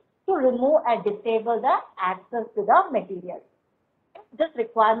responsibility to remove and disable the access to the material. If this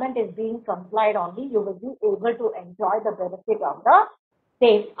requirement is being complied only, you will be able to enjoy the benefit of the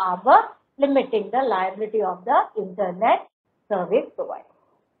safe harbor, limiting the liability of the internet service provider.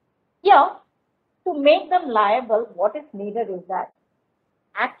 Here, to make them liable, what is needed is that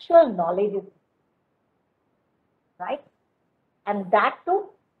actual knowledge is right, and that too,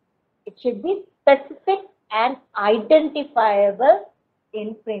 it should be specific and identifiable.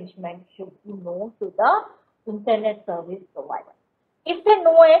 Infringement should be known to the internet service provider. If they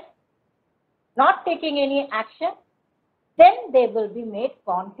know it, not taking any action, then they will be made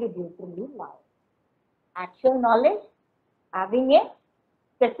contributory liable. Actual knowledge, having a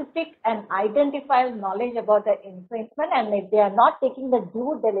specific and identifiable knowledge about the infringement, and if they are not taking the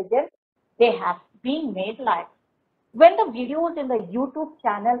due diligence, they have been made liable. When the videos in the YouTube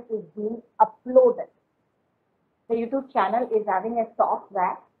channel is being uploaded, the YouTube channel is having a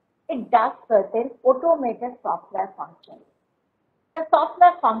software. it does certain automated software functions. The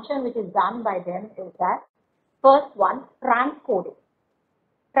software function which is done by them is that first one, transcoding.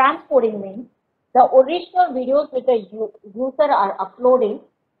 Transcoding means the original videos which the user are uploading,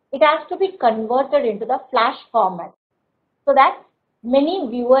 it has to be converted into the flash format so that many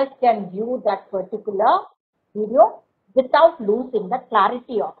viewers can view that particular video without losing the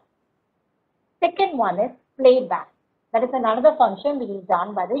clarity of it. Second one is playback. That is another function which is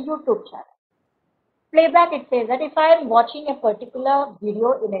done by the YouTube channel. Playback, it says that if I am watching a particular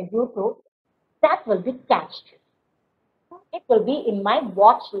video in a YouTube, that will be cached. It will be in my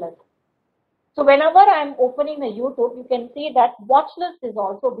watch list. So whenever I am opening the YouTube, you can see that watch list is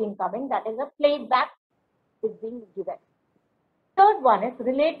also being coming. That is a playback is being given. Third one is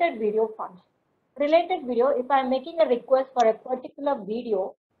related video function. Related video, if I am making a request for a particular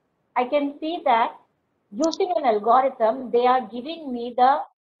video, I can see that using an algorithm, they are giving me the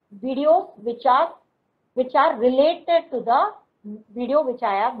videos which are related to the video which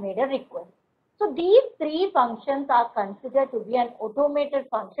I have made a request. So these three functions are considered to be an automated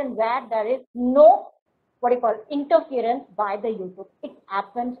function where there is no interference by the YouTube. It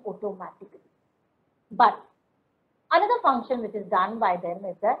happens automatically. But another function which is done by them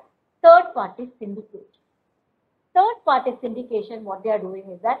is the third-party syndication. Third-party syndication, what they are doing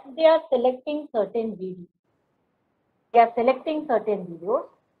is that they are selecting certain videos. They are selecting certain videos,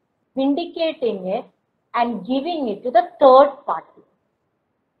 vindicating it, and giving it to the third party.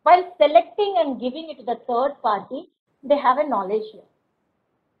 While selecting and giving it to the third party, they have a knowledge here.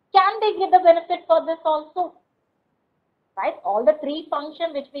 Can they get the benefit for this also? Right? All the three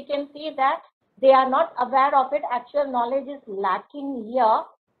functions which we can see that they are not aware of it, actual knowledge is lacking here,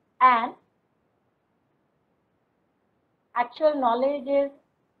 and actual knowledge is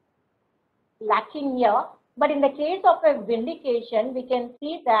lacking here. But in the case of a vindication, we can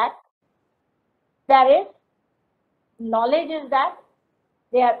see that there is knowledge is that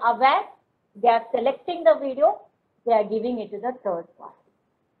they are aware, they are selecting the video, they are giving it to the third party.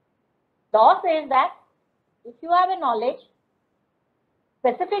 Law says that if you have a knowledge,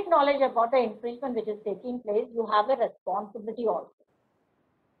 specific knowledge about the infringement which is taking place, you have a responsibility also.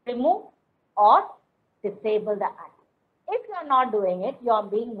 Remove or disable the act. If you are not doing it, you are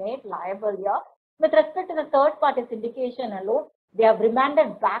being made liable here. With respect to the third party syndication alone, they have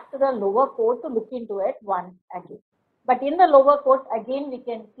remanded back to the lower court to look into it once again. But in the lower court, again, we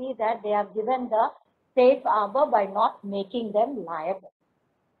can see that they have given the safe harbor by not making them liable.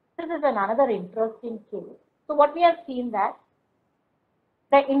 This is another interesting case. So what we have seen that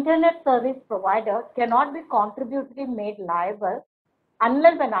the internet service provider cannot be contributory made liable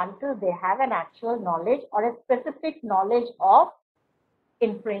unless and until they have an actual knowledge or a specific knowledge of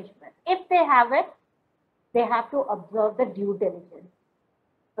infringement. If they have it, they have to observe the due diligence.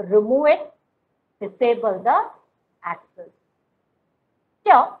 Remove it, disable the access.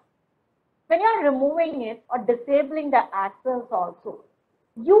 Here, when you are removing it or disabling the access also,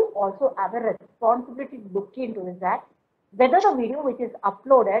 you also have a responsibility to look into is that whether the video which is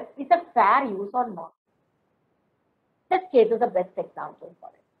uploaded is a fair use or not. This case is the best example for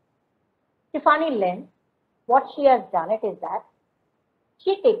it. Tiffany Lynn, what she has done it is that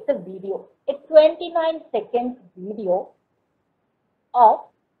she takes a video, a 29-second video of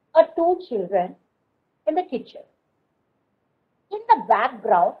two children in the kitchen. In the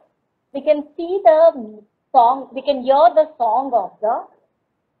background, we can see the song, we can hear the song of the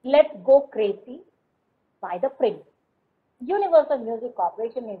Let's Go Crazy by the Prince. Universal Music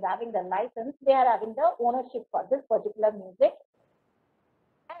Corporation is having the license, they are having the ownership for this particular music.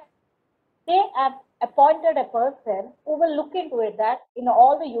 And they have appointed a person who will look into it that in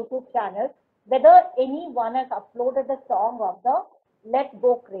all the YouTube channels, whether anyone has uploaded the song of the Let's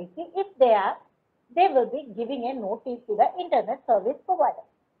Go Crazy. If they have, they will be giving a notice to the internet service provider.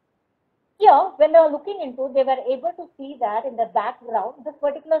 Here, when they are looking into, they were able to see that in the background, this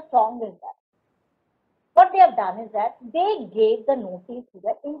particular song is there. What they have done is that they gave the notice to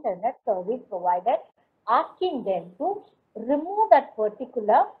the internet service provider asking them to remove that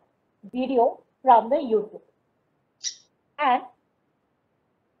particular video from the YouTube. And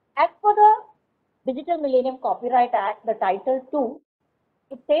as per the Digital Millennium Copyright Act, the Title 2,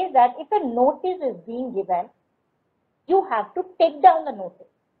 it says that if a notice is being given, you have to take down the notice.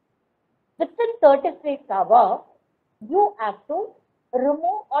 Within 36 hours, you have to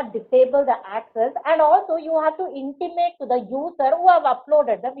remove or disable the access, and also you have to intimate to the user who have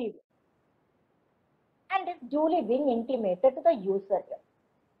uploaded the video. And it's duly being intimated to the user here.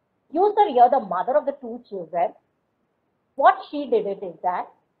 User here, the mother of the two children, what she did it is that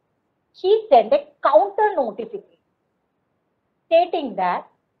she sent a counter notification stating that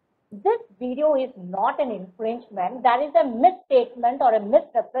this video is not an infringement. That is a misstatement or a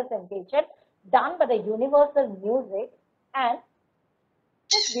misrepresentation done by the Universal Music, and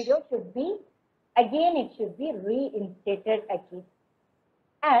this video should be, again, it should be reinstated again.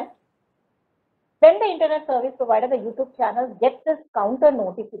 And when the internet service provider, the YouTube channel, gets this counter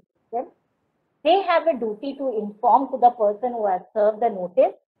notification, they have a duty to inform to the person who has served the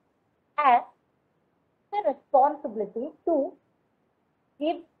notice, and the responsibility to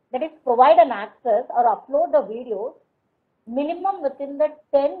give, that is, provide an access or upload the videos minimum within the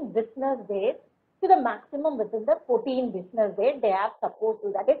 10 business days to the maximum within the 14 business days they are supposed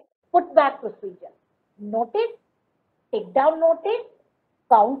to. That is put back procedure. Notice, take down notice,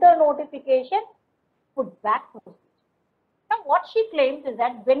 counter notification, put back procedure. Now what she claims is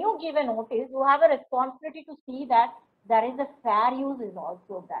that when you give a notice, you have a responsibility to see that there is a fair use is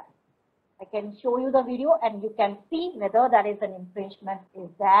also there. I can show you the video and you can see whether there is an infringement is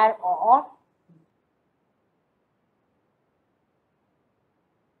there or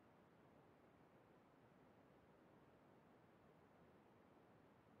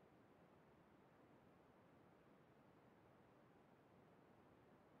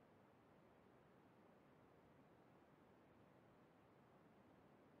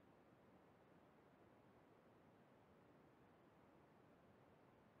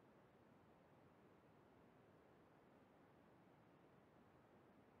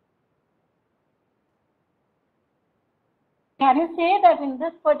can you say that in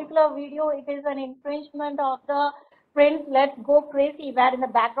this particular video it is an infringement of the Prince Let's Go Crazy, where in the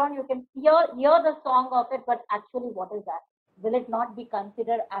background you can hear the song of it, but actually what is that? Will it not be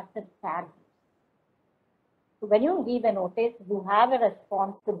considered as a fair use? So when you give a notice, you have a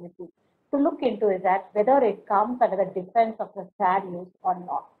responsibility to look into it, that whether it comes under the defense of the fair use or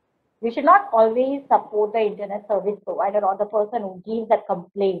not. We should not always support the internet service provider or the person who gives that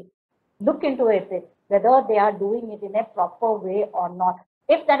complaint. Look into it, whether they are doing it in a proper way or not.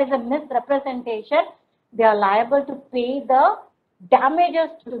 If there is a misrepresentation, they are liable to pay the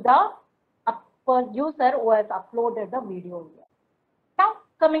damages to the user who has uploaded the video here. Now,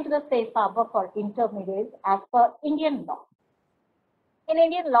 coming to the safe harbor for intermediaries as per Indian law. In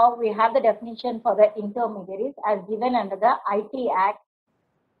Indian law, we have the definition for the intermediaries as given under the IT Act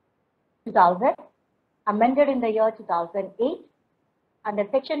 2000, amended in the year 2008, under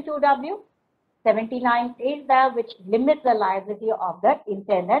Section 2W, 79 says there, which limits the liability of the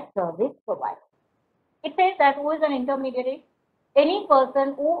internet service provider. It says that who is an intermediary? Any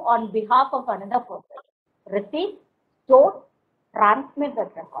person who on behalf of another person receives, stores, transmits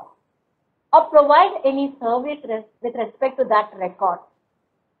that record or provide any service with respect to that record.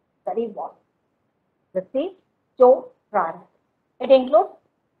 Very important. Receive, store, transmit. It includes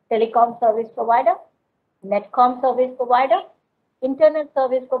telecom service provider, netcom service provider, internet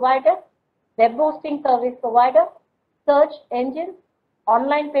service provider, web hosting service provider, search engines,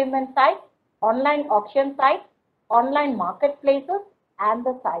 online payment sites, online auction sites, online marketplaces, and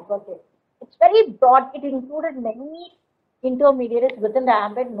the cyber space. It's very broad. It included many intermediaries within the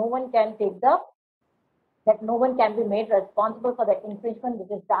ambit. No one can take no one can be made responsible for the infringement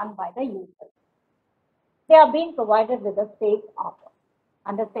which is done by the user. They are being provided with a safe harbor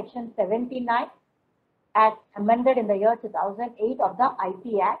under Section 79 as amended in the year 2008 of the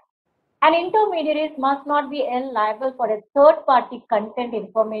IT Act. And intermediaries must not be held liable for a third-party content,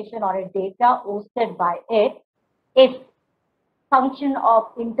 information, or a data hosted by it if function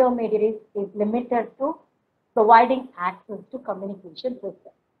of intermediaries is limited to providing access to communication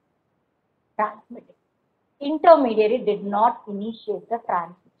systems. Transmitting. Intermediary did not initiate the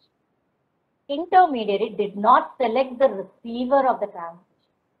transmission. Intermediary did not select the receiver of the transmission.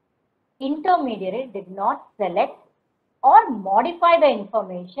 Intermediary did not select or modify the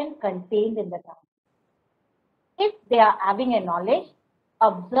information contained in the transmission. If they are having a knowledge,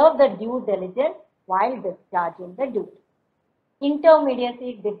 observe the due diligence while discharging the duty.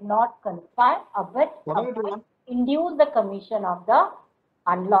 Intermediary did not conspire, abet, induce the commission of the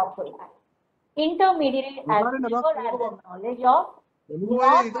unlawful act. Intermediary has never had the knowledge of,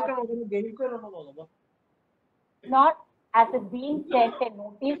 not as it being sent a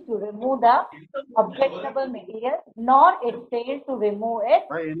notice to remove the objectionable material, nor it failed to remove it.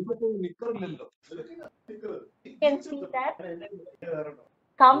 You can see that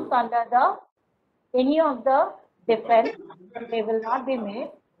comes under the any of the defense, they will not be made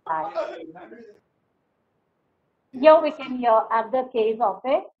liable. Here we can have the case of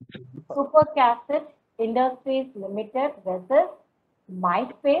a Super Cassette Industries Limited versus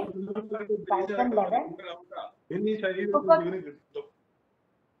MySpace 2011.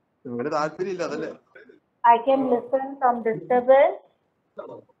 I can listen from disturbance.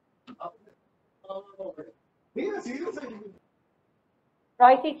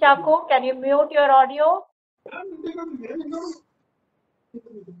 Royce Chaku, can you mute your audio?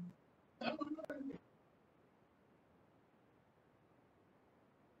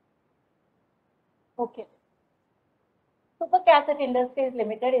 Okay. Super Cassette Industries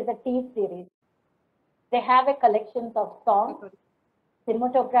Limited is a T series. They have a collection of songs,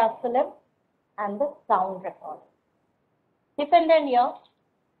 cinematograph film, and the sound record. Dependent here,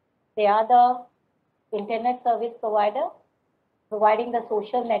 they are the internet service provider, providing the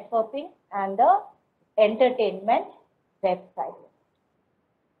social networking and the entertainment website.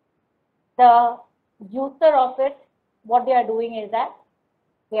 The user of it, what they are doing is that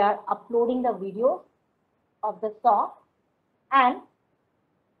they are uploading the video of the song, and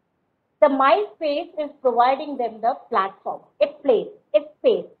the MySpace is providing them the platform, a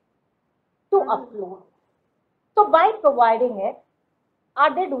space to upload. So by providing it,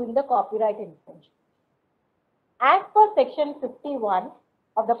 are they doing the copyright infringement? As per section 51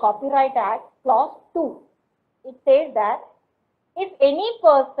 of the Copyright Act, clause 2, it says that if any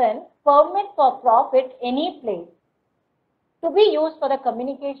person permits for profit any place to be used for the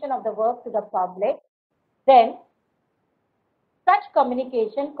communication of the work to the public, then such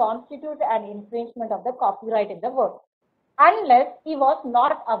communication constitutes an infringement of the copyright in the work, unless he was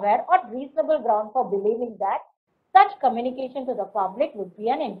not aware or reasonable ground for believing that such communication to the public would be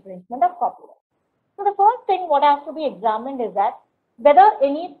an infringement of copyright. So the first thing what has to be examined is that whether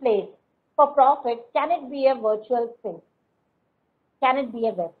any place for profit, can it be a virtual space? Can it be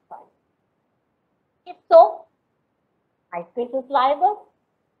a website? If so, MySpace is liable.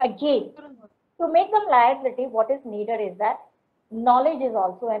 Again, to make them liability, what is needed is that knowledge is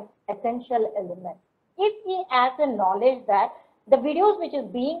also an essential element. If he has a knowledge that the videos which is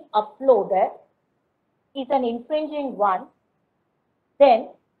being uploaded is an infringing one, then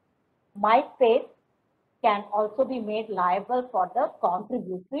MySpace can also be made liable for the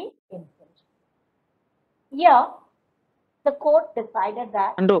contributory infringement. Here, the court decided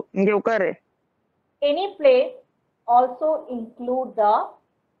that any place also include the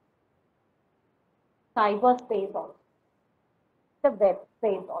cyberspace also, the web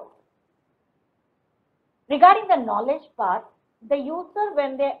space also. Regarding the knowledge part, the user,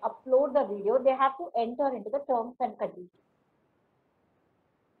 when they upload the video, they have to enter into the terms and conditions.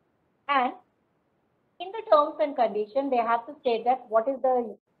 And in the terms and conditions, they have to state that what is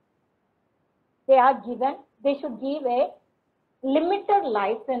the, they are given, they should give a limited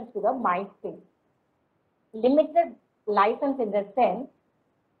license to the MySpace. Limited license in the sense,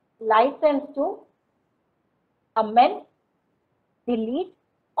 license to amend, delete,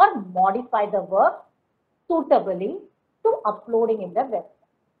 or modify the work suitably to uploading in the website.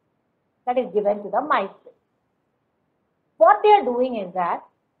 That is given to the MySpace. What they are doing is that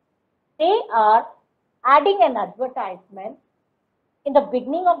they are adding an advertisement in the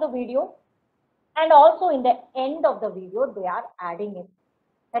beginning of the video and also in the end of the video they are adding it.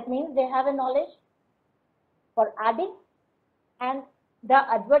 That means they have a knowledge for adding, and the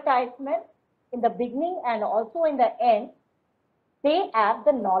advertisement in the beginning and also in the end, they have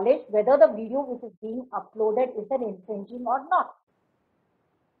the knowledge whether the video which is being uploaded is an infringing or not.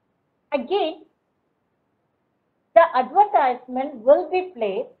 Again, the advertisement will be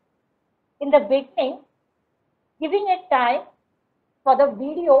played in the beginning, giving it time for the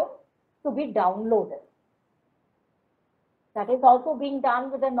video to be downloaded. That is also being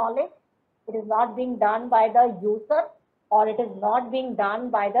done with the knowledge. It is not being done by the user, or it is not being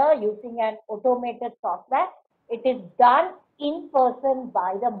done by the using an automated software. It is done in person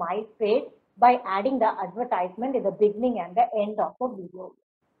by the MySpace by adding the advertisement in the beginning and the end of the video.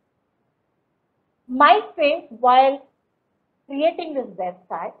 MySpace, while creating this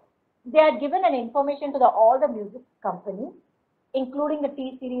website, they are given an information to all the music companies, including the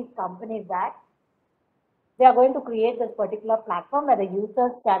T-Series companies, that they are going to create this particular platform where the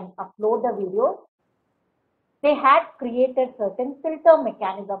users can upload the videos. They had created certain filter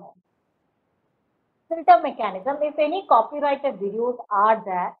mechanism. Filter mechanism, if any copyrighted videos are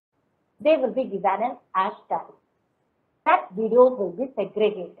there, they will be given an hashtag. That videos will be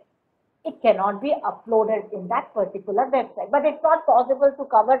segregated. It cannot be uploaded in that particular website. But it's not possible to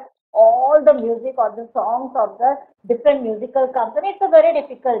cover all the music or the songs of the different musical companies. It's a very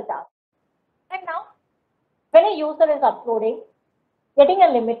difficult task. And now, when a user is uploading, getting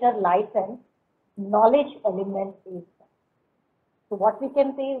a limited license, knowledge element is there. So what we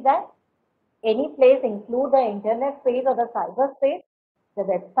can see is that any place include the internet space or the cyber space, the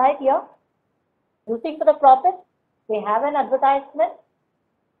website here, using for the profit, they have an advertisement.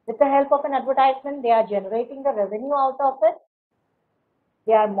 With the help of an advertisement, they are generating the revenue out of it.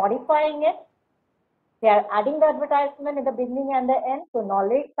 They are modifying it. They are adding the advertisement in the beginning and the end. So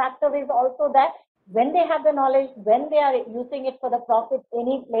knowledge factor is also that when they have the knowledge, when they are using it for the profit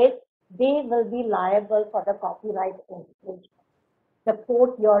any place, they will be liable for the copyright infringement. The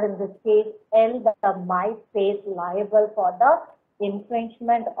court here in this case held the my space liable for the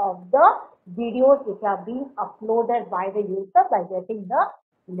infringement of the videos which are being uploaded by the user by getting the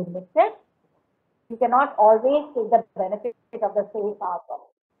limited. You cannot always take the benefit of the safe harbor.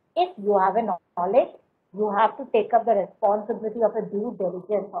 If you have a knowledge, you have to take up the responsibility of a due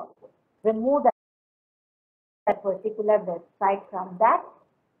diligence also. Remove that particular website from that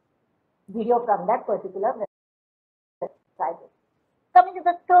video from that particular website. Coming to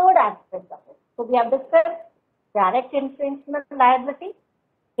the third aspect of it. So we have discussed direct infringement liability,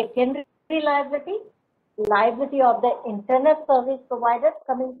 secondary liability, liability of the internet service providers.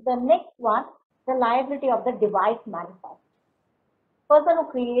 Coming to the next one, the liability of the device manufacturer. Person who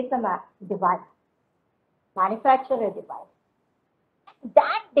creates a device, manufacture a device.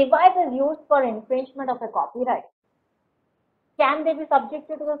 That device is used for infringement of a copyright. Can they be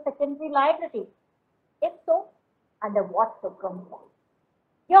subjected to the secondary liability? If so, under what circumstances?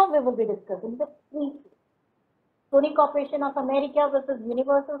 Here we will be discussing the three cases. Sony Corporation of America versus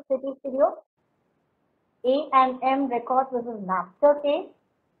Universal City Studios, A&M Records versus Napster case.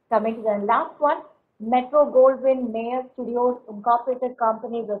 Coming to the last one, Metro Goldwyn Mayer Studios Incorporated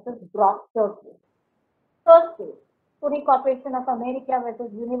Company versus Grokster case. First case, Sony Corporation of America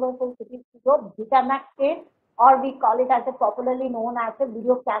versus Universal City Studios Betamax case, or we call it as a popularly known as a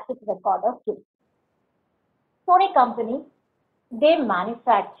video cassette recorder case. Sony company, they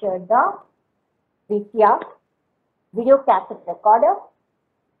manufactured the VCR, video cassette recorder,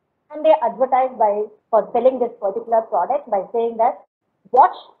 and they advertised for selling this particular product by saying that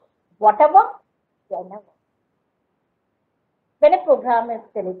watch whatever, whenever. When a program is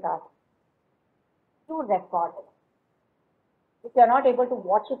telecast, you record it. If you are not able to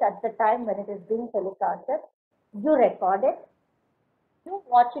watch it at the time when it is being telecasted, you record it. You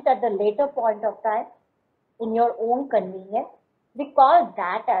watch it at the later point of time in your own convenience. We call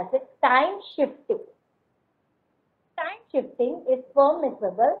that as a time shifting. Time shifting is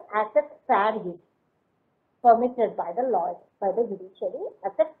permissible as a fair use, permitted by the law, by the judiciary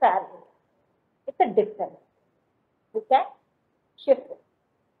as a fair use. It's a difference. You can shift it.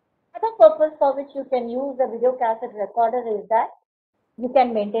 Other purpose for which you can use the video cassette recorder is that you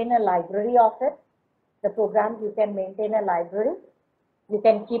can maintain a library of it. The program, you can maintain a library. You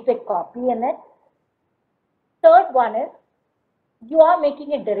can keep a copy in it. Third one is, you are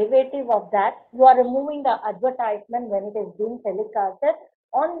making a derivative of that. You are removing the advertisement when it is being telecasted.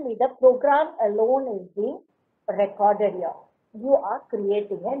 Only the program alone is being recorded here. You are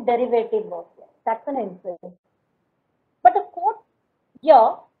creating a derivative of it. That's an infringement. But the court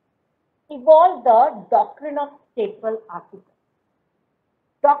here evolved the doctrine of staple article.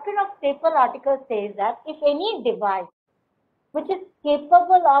 Doctrine of staple article says that if any device which is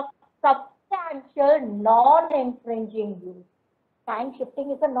capable of substantial non-infringing use, time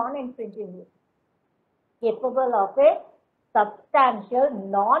shifting is a non-infringing use, capable of a substantial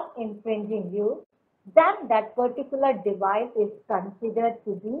non-infringing use, then that particular device is considered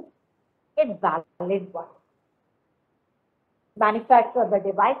to be a valid one. Manufacturer of the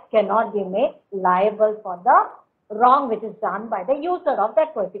device cannot be made liable for the wrong which is done by the user of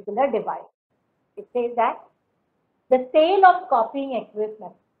that particular device. It says that the sale of copying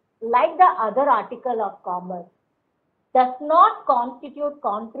equipment, like the other article of commerce, does not constitute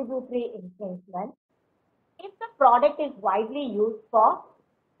contributory infringement if the product is widely used for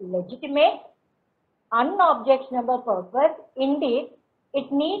legitimate, unobjectionable purpose. Indeed,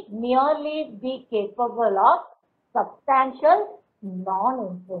 it need merely be capable of substantial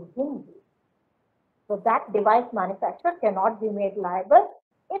non-infringing use. So that device manufacturer cannot be made liable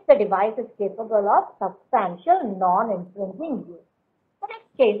if the device is capable of substantial non-infringing use. The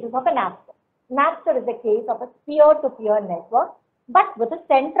next case is of a Napster. Napster is a case of a peer-to-peer network, but with a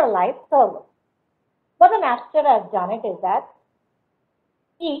centralized server. What the Napster has done it is that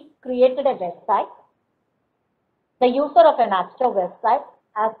he created a website. The user of a Napster website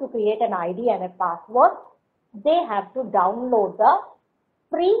has to create an ID and a password. They have to download the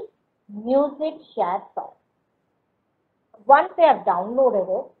free music share software. Once they have downloaded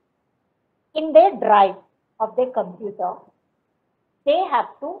it, in their drive of their computer, they have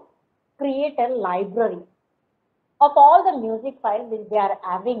to create a library of all the music files which they are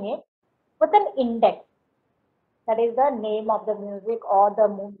having it with an index. That is the name of the music or the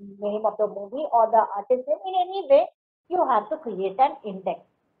name of the movie or the artist. In any way, you have to create an index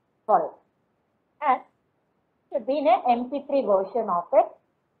for it. And should be in an MP3 version of it,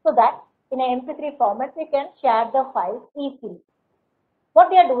 so that in an MP3 format we can share the files easily. What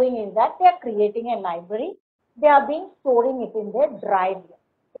they are doing is that they are creating a library. They are being storing it in their drive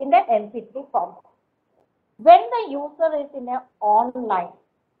in the MP3 format. When the user is in an online,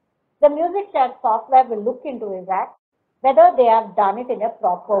 the music share software will look into is that whether they have done it in a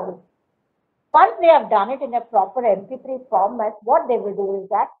proper way. Once they have done it in a proper MP3 format, what they will do is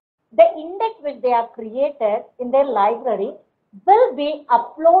that the index which they have created in their library will be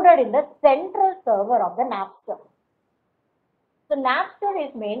uploaded in the central server of the Napster. So Napster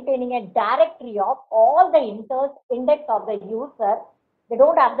is maintaining a directory of all the index of the user. They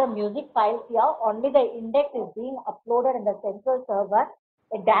don't have the music files here, only the index is being uploaded in the central server,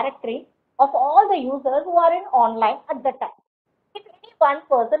 a directory of all the users who are in online at the time. If any one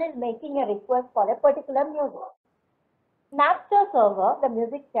person is making a request for a particular music, Napster server, the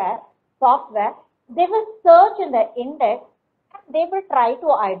music share software, they will search in the index and they will try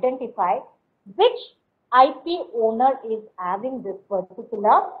to identify which IP owner is having this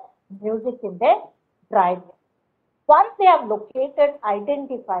particular music in their drive. Once they have located,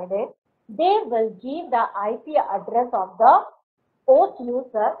 identified it, they will give the IP address of the host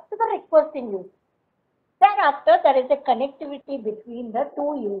user to the requesting user. Thereafter, there is a connectivity between the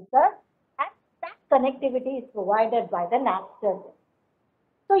two users, and that connectivity is provided by the Napster.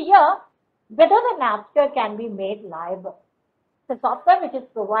 So here, whether the Napster can be made liable, the software which is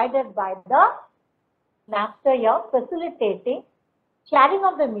provided by the Napster here facilitating sharing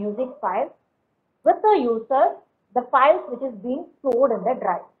of the music files with the user, the files which is being stored in the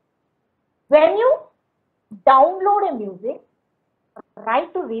drive. When you download a music,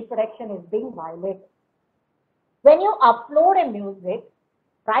 right to reproduction is being violated. When you upload a music,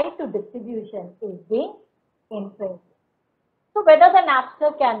 right to distribution is being infringed. So whether the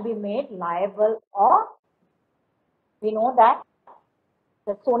Napster can be made liable, or we know that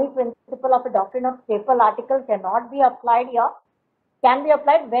the Sony principle of a doctrine of staple article cannot be applied here. Can be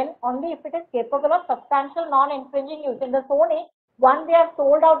applied when only if it is capable of substantial non-infringing use. In the Sony, once they have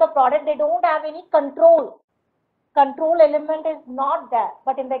sold out the product, they don't have any control. Control element is not there.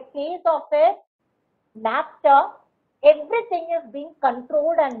 But in the case of a Napster, everything is being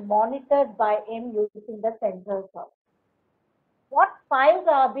controlled and monitored by him using the central server. What files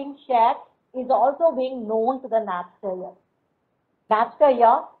are being shared is also being known to the Napster here. Napster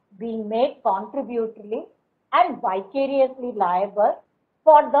here being made contributory and vicariously liable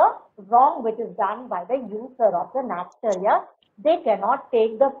for the wrong which is done by the user of the Napster here. They cannot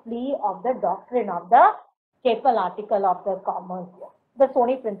take the plea of the doctrine of the staple article of the commerce here. The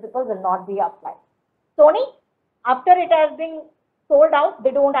Sony principle will not be applied. Sony, after it has been sold out,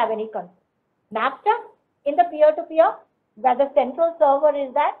 they don't have any control. Napster, in the peer-to-peer, where the central server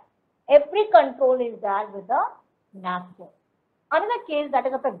is that, every control is there with the Napster. Another case that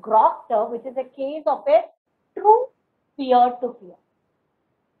is of a Grokster, which is a case of a true peer-to-peer.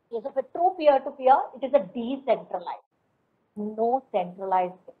 Case of a true peer-to-peer, it is a decentralized, no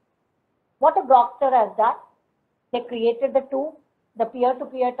centralized thing. What a Grokster has done, they created the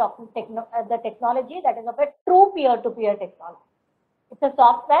peer-to-peer the technology that is of a true peer-to-peer technology. It's a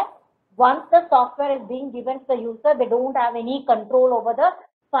software. Once the software is being given to the user, they don't have any control over the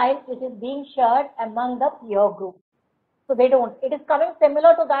files which is being shared among the peer group. So they don't. It is coming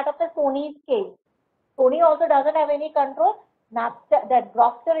similar to that of the Sony's case. Sony also doesn't have any control. Napster, that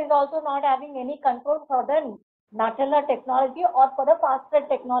Grokster is also not having any control for the Nutella technology or for the faster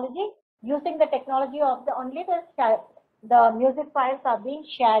technology. Using the technology of the only the music files are being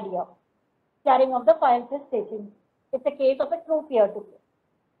shared here. Sharing of the files is taking. It's a case of a true peer-to-peer.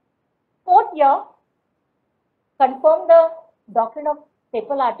 Fourth year, confirm the doctrine of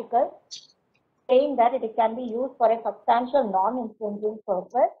staple article, saying that it can be used for a substantial non-infringing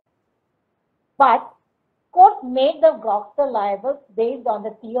purpose, but court made the Grokster liable based on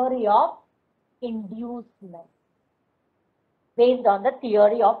the theory of inducement. Based on the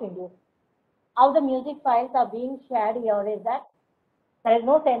theory of inducement. How the music files are being shared here is that there is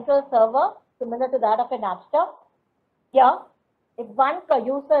no central server similar to that of a Napster. Here, if one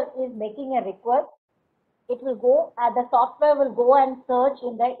user is making a request, it will go, the software will go and search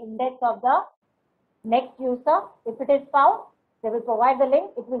in the index of the next user. If it is found, they will provide the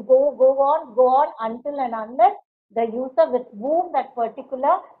link. It will go on until and unless the user with whom that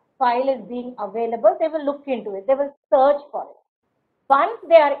particular file is being available, they will look into it. They will search for it. Once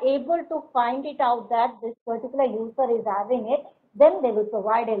they are able to find it out that this particular user is having it, then they will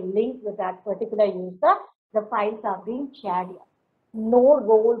provide a link with that particular user. The files are being shared here. No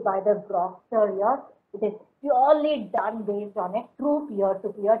role by the Grokster here. It is purely done based on a true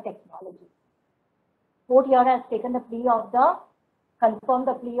peer-to-peer technology. Court here has taken the plea of the, confirmed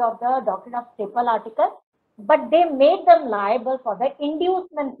the plea of the doctrine of staple article, but they made them liable for the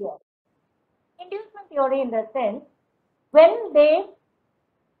inducement theory. Inducement theory in the sense, when they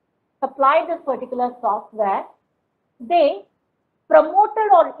supplied this particular software, they promoted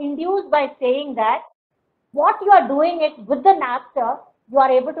or induced by saying that what you are doing it with the Napster, you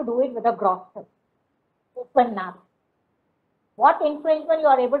are able to do it with a Grokster, open Napster. What infringement you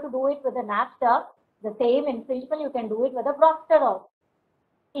are able to do it with a Napster, the same infringement you can do it with a Grokster also.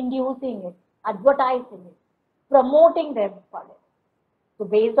 Inducing it, advertising it, promoting them for it. So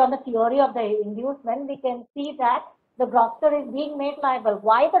based on the theory of the inducement, we can see that the Grokster is being made liable.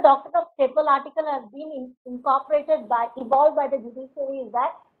 Why the doctrine of staple article has been incorporated by, evolved by the judiciary is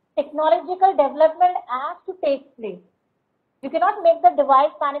that technological development has to take place. You cannot make the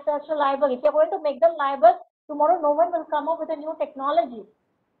device manufacturer liable. If you're going to make them liable, tomorrow no one will come up with a new technology.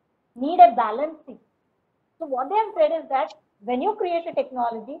 Need a balancing. So what they have said is that when you create a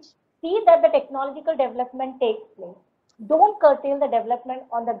technology, see that the technological development takes place. Don't curtail the development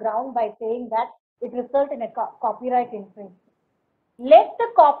on the ground by saying that it results in a copyright infringement. Let the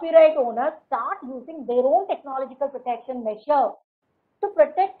copyright owners start using their own technological protection measure to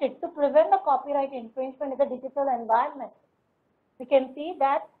protect it, to prevent the copyright infringement in the digital environment. We can see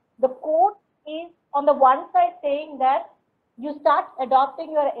that the court is on the one side saying that you start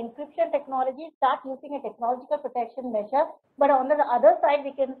adopting your encryption technology, start using a technological protection measure, but on the other side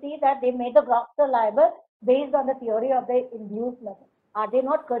we can see that they made the Grokster liable based on the theory of the inducement. Are they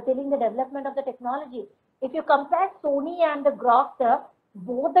not curtailing the development of the technology? If you compare Sony and the Grokster,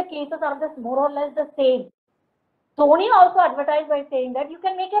 both the cases are more or less the same. Sony also advertised by saying that you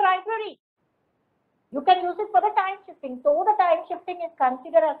can make a library. You can use it for the time shifting. So the time shifting is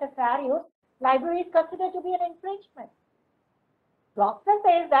considered as a fair use. Library is considered to be an infringement. Grokster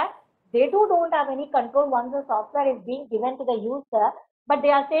says that they don't have any control once the software is being given to the user, but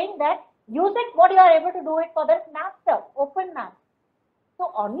they are saying that use it what you are able to do it for the Napster, open Napster.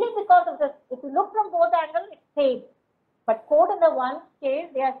 So only because of this, if you look from both angles, it's safe. But court in the one case,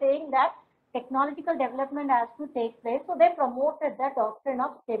 they are saying that technological development has to take place. So they promoted the doctrine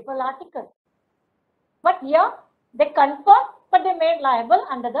of staple article. But here they confirm, but they made liable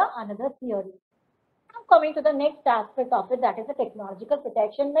under the another theory. Now coming to the next aspect of it, that is the technological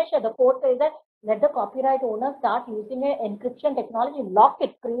protection measure. The court says that let the copyright owner start using an encryption technology, lock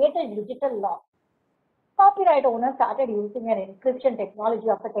it, create a digital lock. Copyright owner started using an encryption technology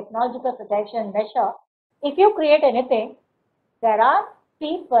of a technological protection measure. If you create anything, there are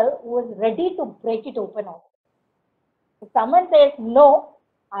people who is ready to break it open out. If someone says no,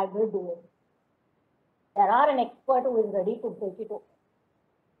 I will do it. There are an expert who is ready to break it open.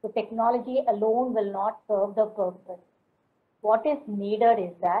 So technology alone will not serve the purpose. What is needed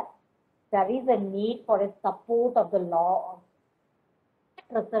is that there is a need for a support of the law. It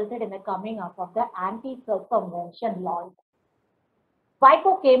resulted in the coming up of the anti-circumvention law.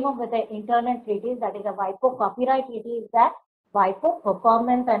 WIPO came up with an internet treaty, that is a WIPO copyright treaty, is that WIPO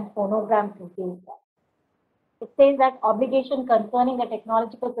performance and phonogram treaty is that. It says that obligation concerning the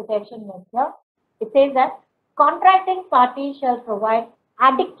technological protection measure, it says that contracting parties shall provide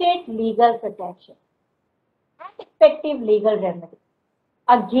adequate legal protection and effective legal remedy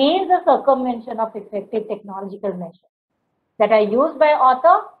against the circumvention of effective technological measures that are used by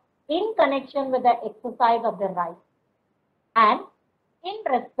author in connection with the exercise of their rights and in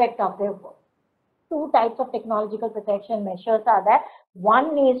respect of their work. Two types of technological protection measures are there.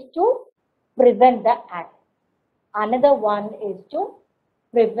 One is to prevent the act. Another one is to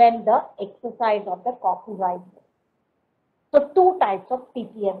prevent the exercise of the copyright. So two types of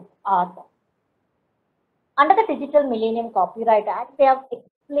TPMs are there. Under the Digital Millennium Copyright Act, they have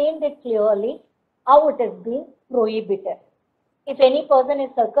explained it clearly how it is being prohibited. If any person is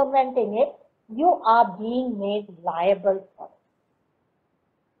circumventing it, you are being made liable for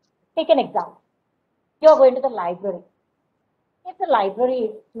it. Take an example. You are going to the library. If the library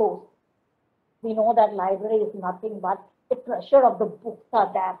is closed, we know that library is nothing but a treasure of the books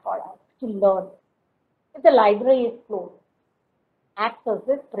are there for us to learn. If the library is closed, access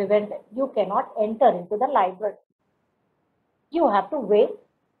is prevented. You cannot enter into the library. You have to wait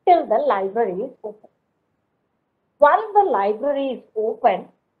till the library is open. Once the library is open,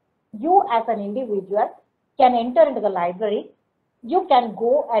 you as an individual can enter into the library. You can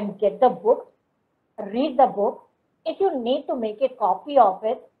go and get the book, read the book. If you need to make a copy of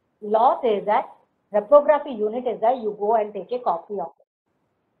it, law says that reprography unit is that you go and take a copy of it.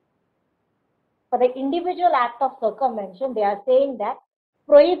 For the individual act of circumvention, they are saying that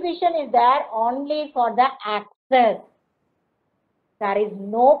prohibition is there only for the access. There is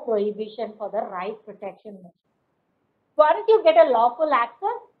no prohibition for the right protection measure. Once you get a lawful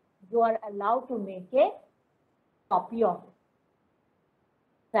access, you are allowed to make a copy of it.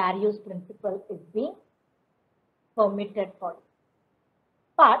 Fair use principle is being permitted for it.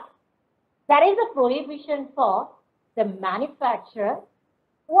 But there is a prohibition for the manufacturer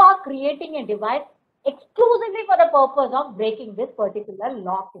who are creating a device exclusively for the purpose of breaking this particular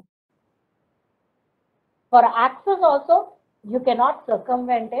law. For access also, you cannot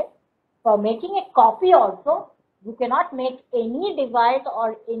circumvent it. For making a copy also, you cannot make any device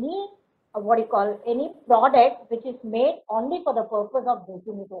or any any product which is made only for the purpose of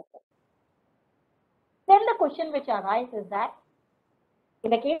breaking it open. Then the question which arises is that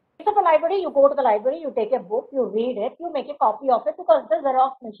in the case of a library, you go to the library, you take a book, you read it, you make a copy of it because the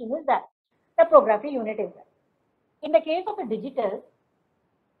Xerox machine is there, the photography unit is there. In the case of a digital,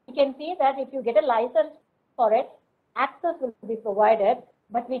 you can see that if you get a license for it, access will be provided,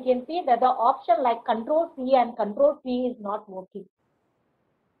 but we can see that the option like Control-C and Control-V is not working.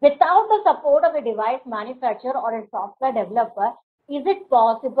 Without the support of a device manufacturer or a software developer, is it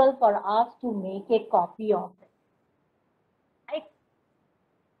possible for us to make a copy of it? Right?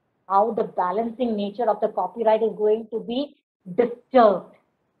 How the balancing nature of the copyright is going to be disturbed.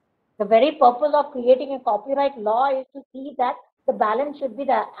 The very purpose of creating a copyright law is to see that the balance should be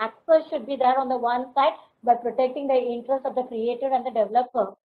there, access should be there on the one side, but protecting the interest of the creator and the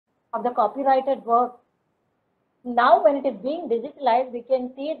developer of the copyrighted work. Now, when it is being digitalized, we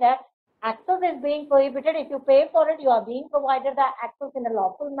can see that access is being prohibited. If you pay for it, you are being provided the access in a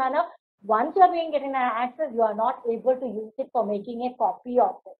lawful manner. Once you are being getting access, you are not able to use it for making a copy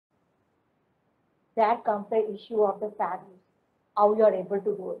of it. There comes the issue of the fair use, how you are able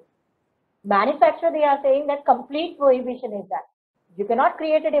to do it. Manufacturer, they are saying that complete prohibition is that. You cannot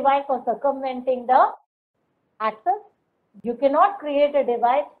create a device for circumventing the access. You cannot create a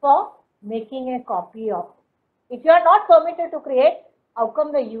device for making a copy of it. If you are not permitted to create, how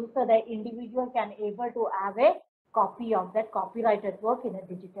come the user, the individual can able to have a copy of that copyrighted work in a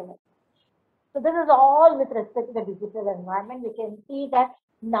digital environment? So this is all with respect to the digital environment. We can see that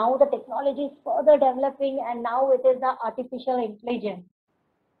now the technology is further developing and now it is the artificial intelligence.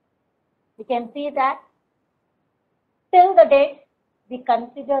 We can see that till the date, we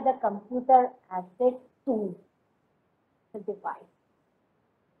consider the computer as a tool, the device.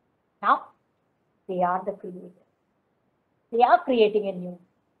 Now, they are the creators. They are creating a new.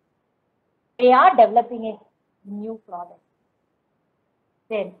 They are developing a new product.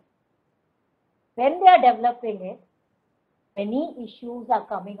 Then, when they are developing it, many issues are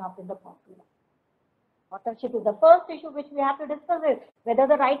coming up in the copyright. Authorship is the first issue which we have to discuss is whether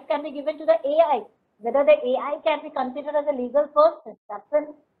the rights can be given to the AI, whether the AI can be considered as a legal person. That's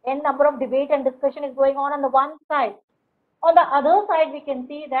an n number of debate and discussion is going on the one side. On the other side, we can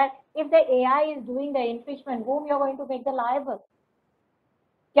see that if the AI is doing the infringement, whom you are going to make the liable?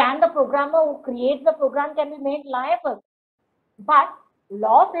 Can the programmer who creates the program can be made liable? But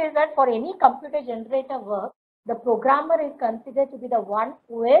law says that for any computer generated work, the programmer is considered to be the one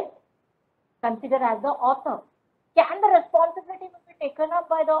who is considered as the author. Can the responsibility be taken up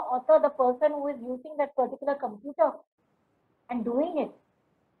by the author, the person who is using that particular computer and doing it?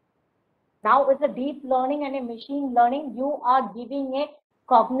 Now it's a deep learning and a machine learning. You are giving a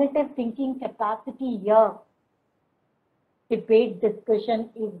cognitive thinking capacity here. Debate discussion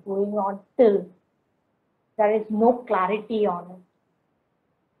is going on still. There is no clarity on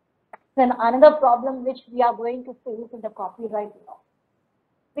it. Then another problem which we are going to face in the copyright law.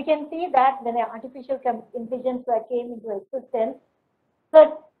 We can see that when the artificial intelligence came into existence,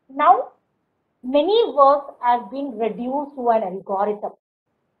 so now many works have been reduced to an algorithm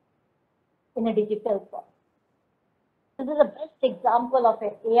in a digital form. This is the best example of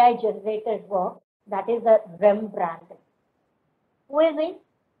an AI generated work, that is the Rembrandt. Who is he?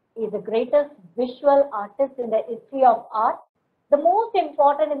 He is the greatest visual artist in the history of art, the most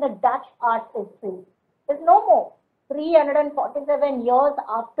important in the Dutch art history. There's no more. 347 years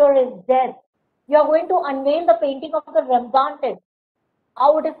after his death, you are going to unveil the painting of the Rembrandt.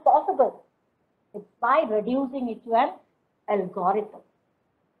 How it is possible? It's by reducing it to an algorithm.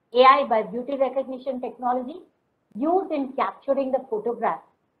 AI by beauty recognition technology used in capturing the photograph.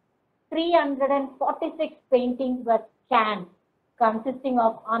 346 paintings were scanned, consisting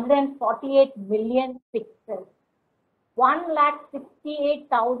of 148 million pixels.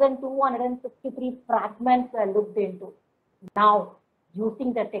 1,68,263 fragments were looked into. Now,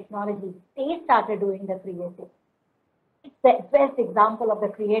 using the technology, they started doing the creative. It's the best example of the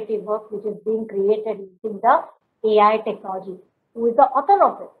creative work which is being created using the AI technology. Who is the author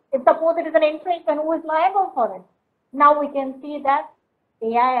of it? If suppose it is an infringement, who is liable for it? Now we can see that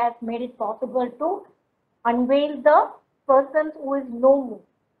AI has made it possible to unveil the persons who is no more.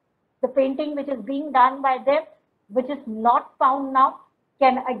 The painting which is being done by them, which is not found now,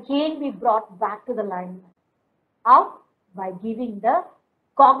 can again be brought back to the limelight. How? By giving the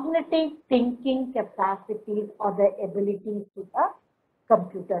cognitive thinking capacities or the abilities to the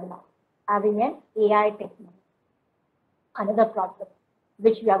computer now, having an AI technology. Another problem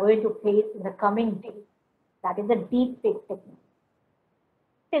which we are going to face in the coming days, that is the deep fake technology.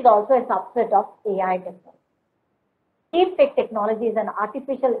 It is also a subset of AI technology. Deepfake technology is an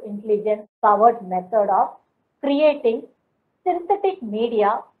artificial intelligence powered method of creating synthetic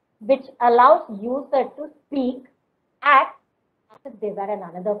media which allows users to speak, act as if they were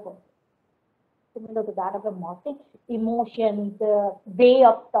another person. Similar to that of a morphing, emotions, way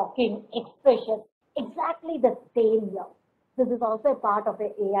of talking, expression, exactly the same here. This is also a part of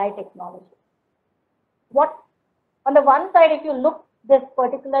a AI technology. What on the one side, if you look this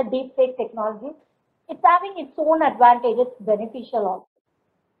particular deepfake technology, it's having its own advantages, beneficial also.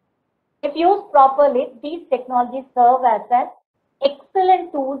 If used properly, these technologies serve as an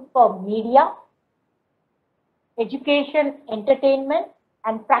excellent tools for media, education, entertainment,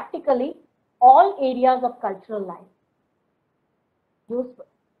 and practically all areas of cultural life. Useful.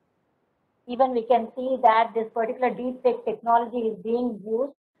 Even we can see that this particular deepfake technology is being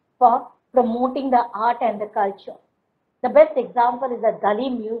used for promoting the art and the culture. The best example is the Dali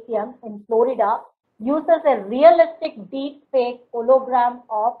Museum in Florida uses a realistic deepfake hologram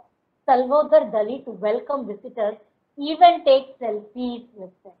of Salvador Dali to welcome visitors, even take selfies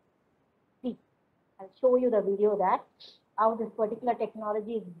with them. See, I'll show you the video that how this particular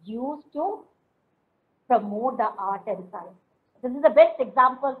technology is used to promote the art and science. This is the best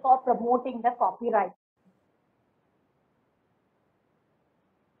example for promoting the copyright.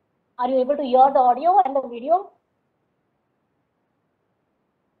 Are you able to hear the audio and the video?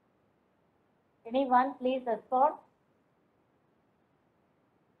 Anyone, please respond.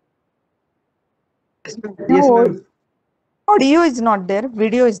 Yes, No, ma'am. audio is not there,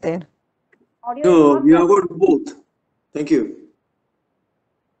 video is there. Audio is So not we there. have got both. Thank you.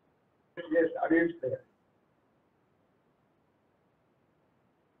 Yes, audio is there.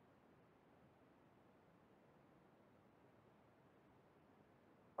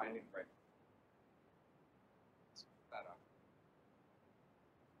 Finding right. That up.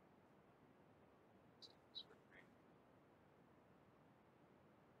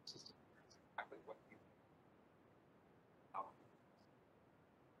 Exactly what you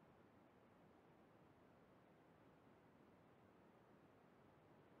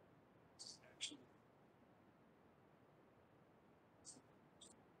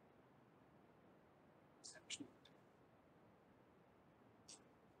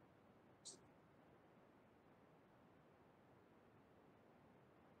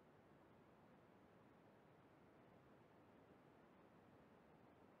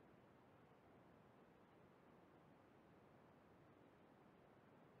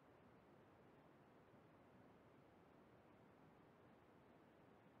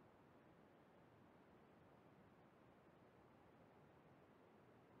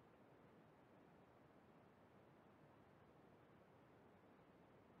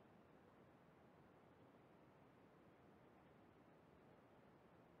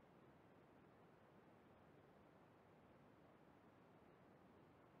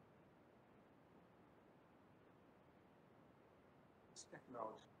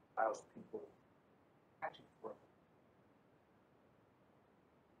technology allows people catching for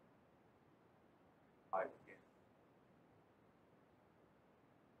life again.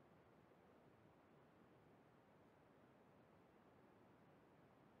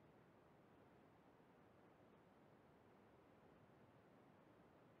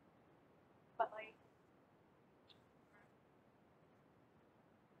 But like,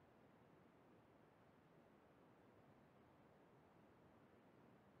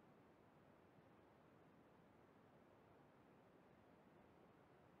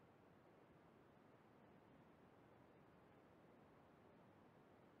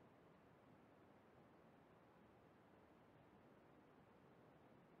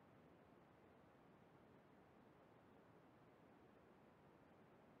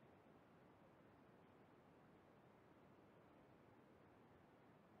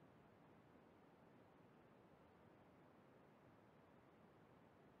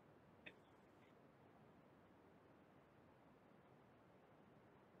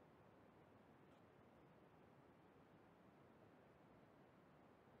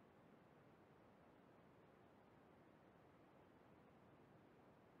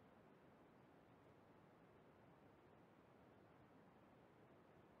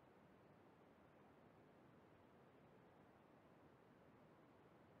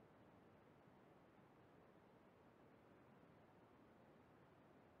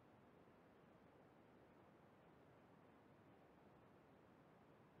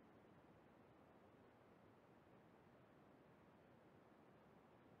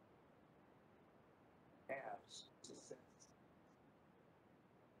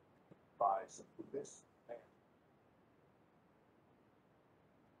 So this man,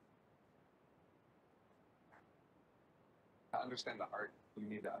 to understand the art, you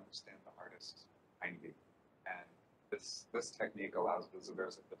need to understand the artist behind it. And this technique allows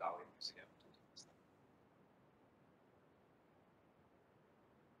visitors at the Dali Museum to do this.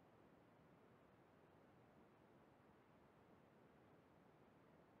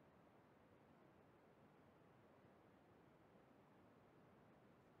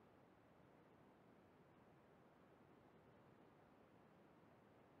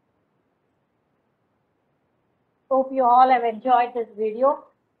 Hope you all have enjoyed this video.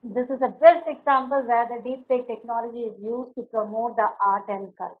 This is the best example where the deepfake technology is used to promote the art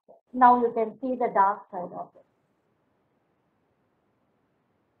and culture. Now you can see the dark side of it.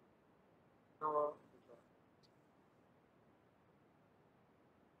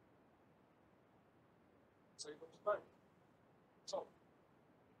 Say those things. So,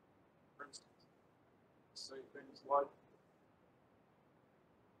 for instance, say things like,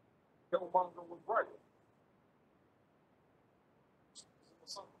 Killmonger was right. But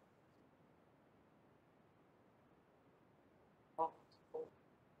something else.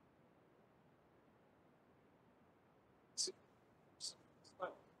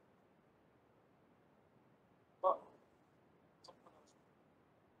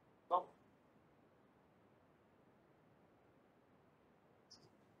 No.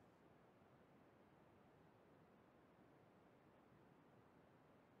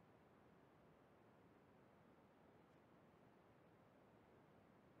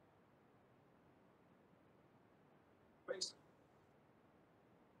 Basic.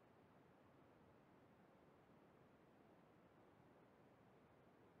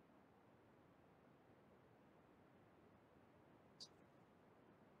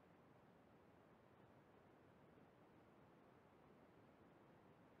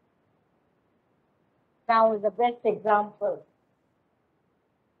 Now is the best example.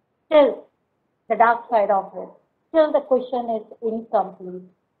 Still, the dark side of it. Still, the question is incomplete.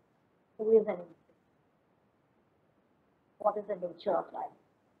 Who is an infant? What is the nature of life?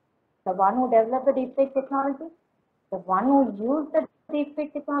 The one who developed the deepfake technology? The one who used the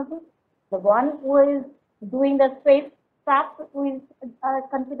deepfake technology? The one who is doing the space trap, who is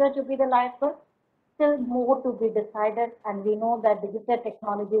considered to be the lifer? Still more to be decided, and we know that digital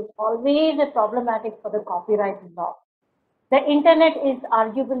technology is always a problematic for the copyright law. The internet is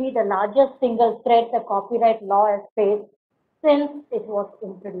arguably the largest single threat the copyright law has faced since it was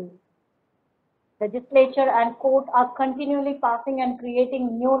introduced. Legislature and court are continually passing and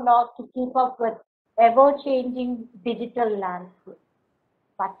creating new laws to keep up with ever-changing digital landscape.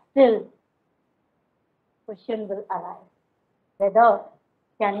 But still, question will arise, whether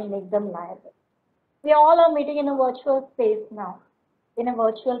can we make them liable? We all are meeting in a virtual space now, in a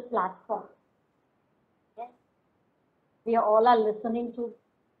virtual platform. We all are listening to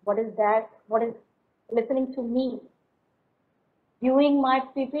what is listening to me, viewing my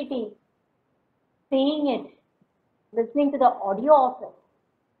PPT, seeing it, listening to the audio of it.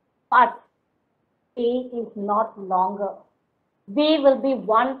 But A is not longer. We will be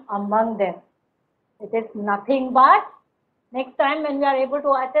one among them. It is nothing but next time when we are able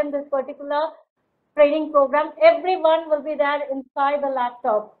to attend this particular training program, everyone will be there inside the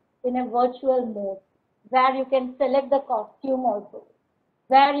laptop in a virtual mode where you can select the costume also,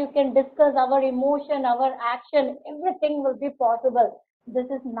 where you can discuss our emotion, our action, everything will be possible. This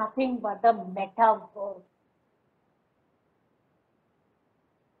is nothing but the metaverse.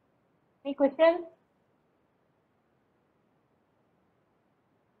 Any questions?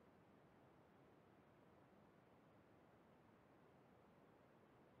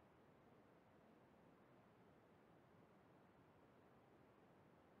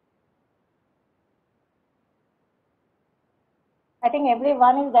 I think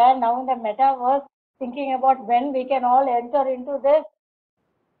everyone is there now in the metaverse thinking about when we can all enter into this.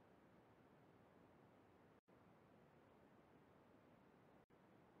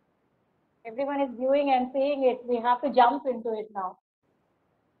 Everyone is viewing and seeing it. We have to jump into it now.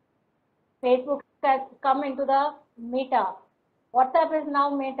 Facebook has come into the meta. WhatsApp is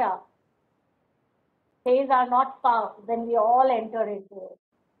now meta. Days are not far when we all enter into it.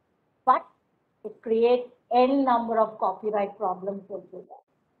 But it creates n number of copyright problems into that.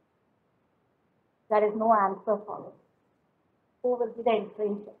 There is no answer for it. Who will be the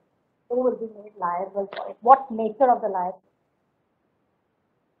infringer? Who will be made liable for it? What nature of the liability?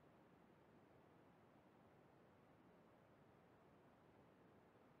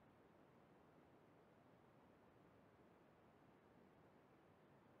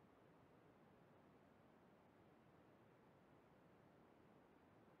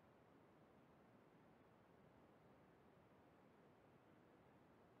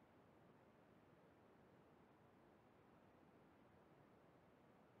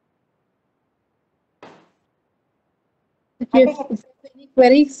 I If think if you have any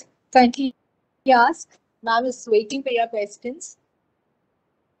queries, kindly ask. Ma'am is waiting for your questions.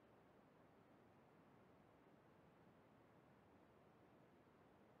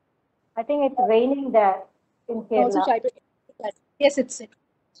 it's raining there in Also Kerala. try to. Yes, it's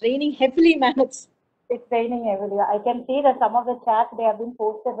raining heavily, ma'am. It's raining heavily. I can see that some of the chats they have been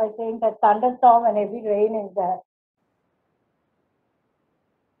posted by saying that thunderstorm and heavy rain is there.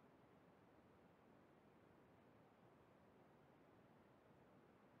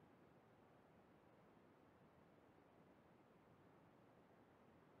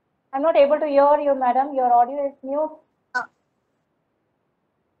 I'm not able to hear you, madam. Your audio is mute.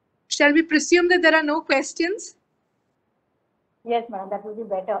 Shall we presume that there are no questions? Yes, madam, that will be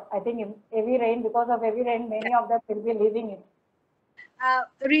better. I think heavy rain, because of heavy rain, many of them will be leaving it.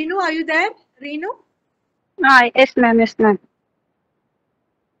 Reenu, are you there? Reenu? Yes, ma'am. Yes, ma'am.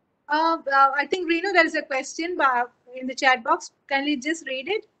 I think Reenu, there is a question in the chat box. Kindly just read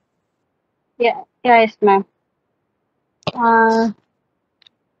it. Yeah. Yes, ma'am.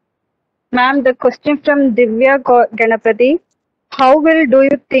 Ma'am, the question from Divya Ganapati. How well do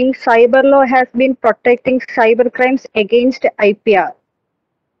you think cyber law has been protecting cyber crimes against IPR?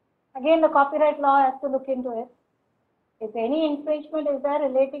 Again, the copyright law has to look into it. If any infringement is there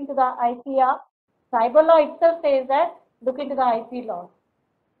relating to the IPR, cyber law itself says that look into the IP law.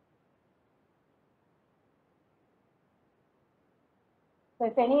 So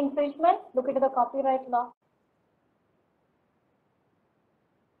if any infringement, look into the copyright law.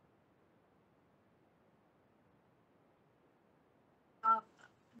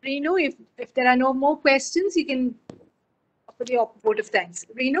 Reenu, if there are no more questions, you can offer the vote of thanks.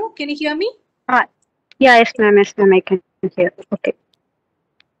 Reenu, can you hear me? Yes, ma'am. Yes, ma'am. I can hear. Okay.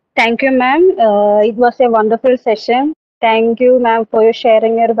 Thank you, ma'am. It was a wonderful session. Thank you, ma'am, for your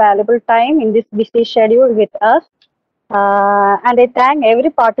sharing your valuable time in this busy schedule with us. And I thank every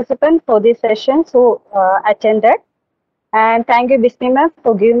participant for this session who attended. And thank you, Bismi ma'am,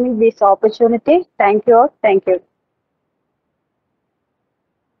 for giving me this opportunity. Thank you all. Thank you.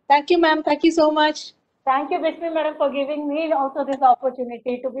 Thank you, ma'am. Thank you so much. Thank you, Bishmi madam, for giving me also this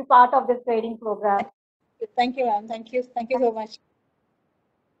opportunity to be part of this training program. Thank you, ma'am. Thank you. Thank you so much.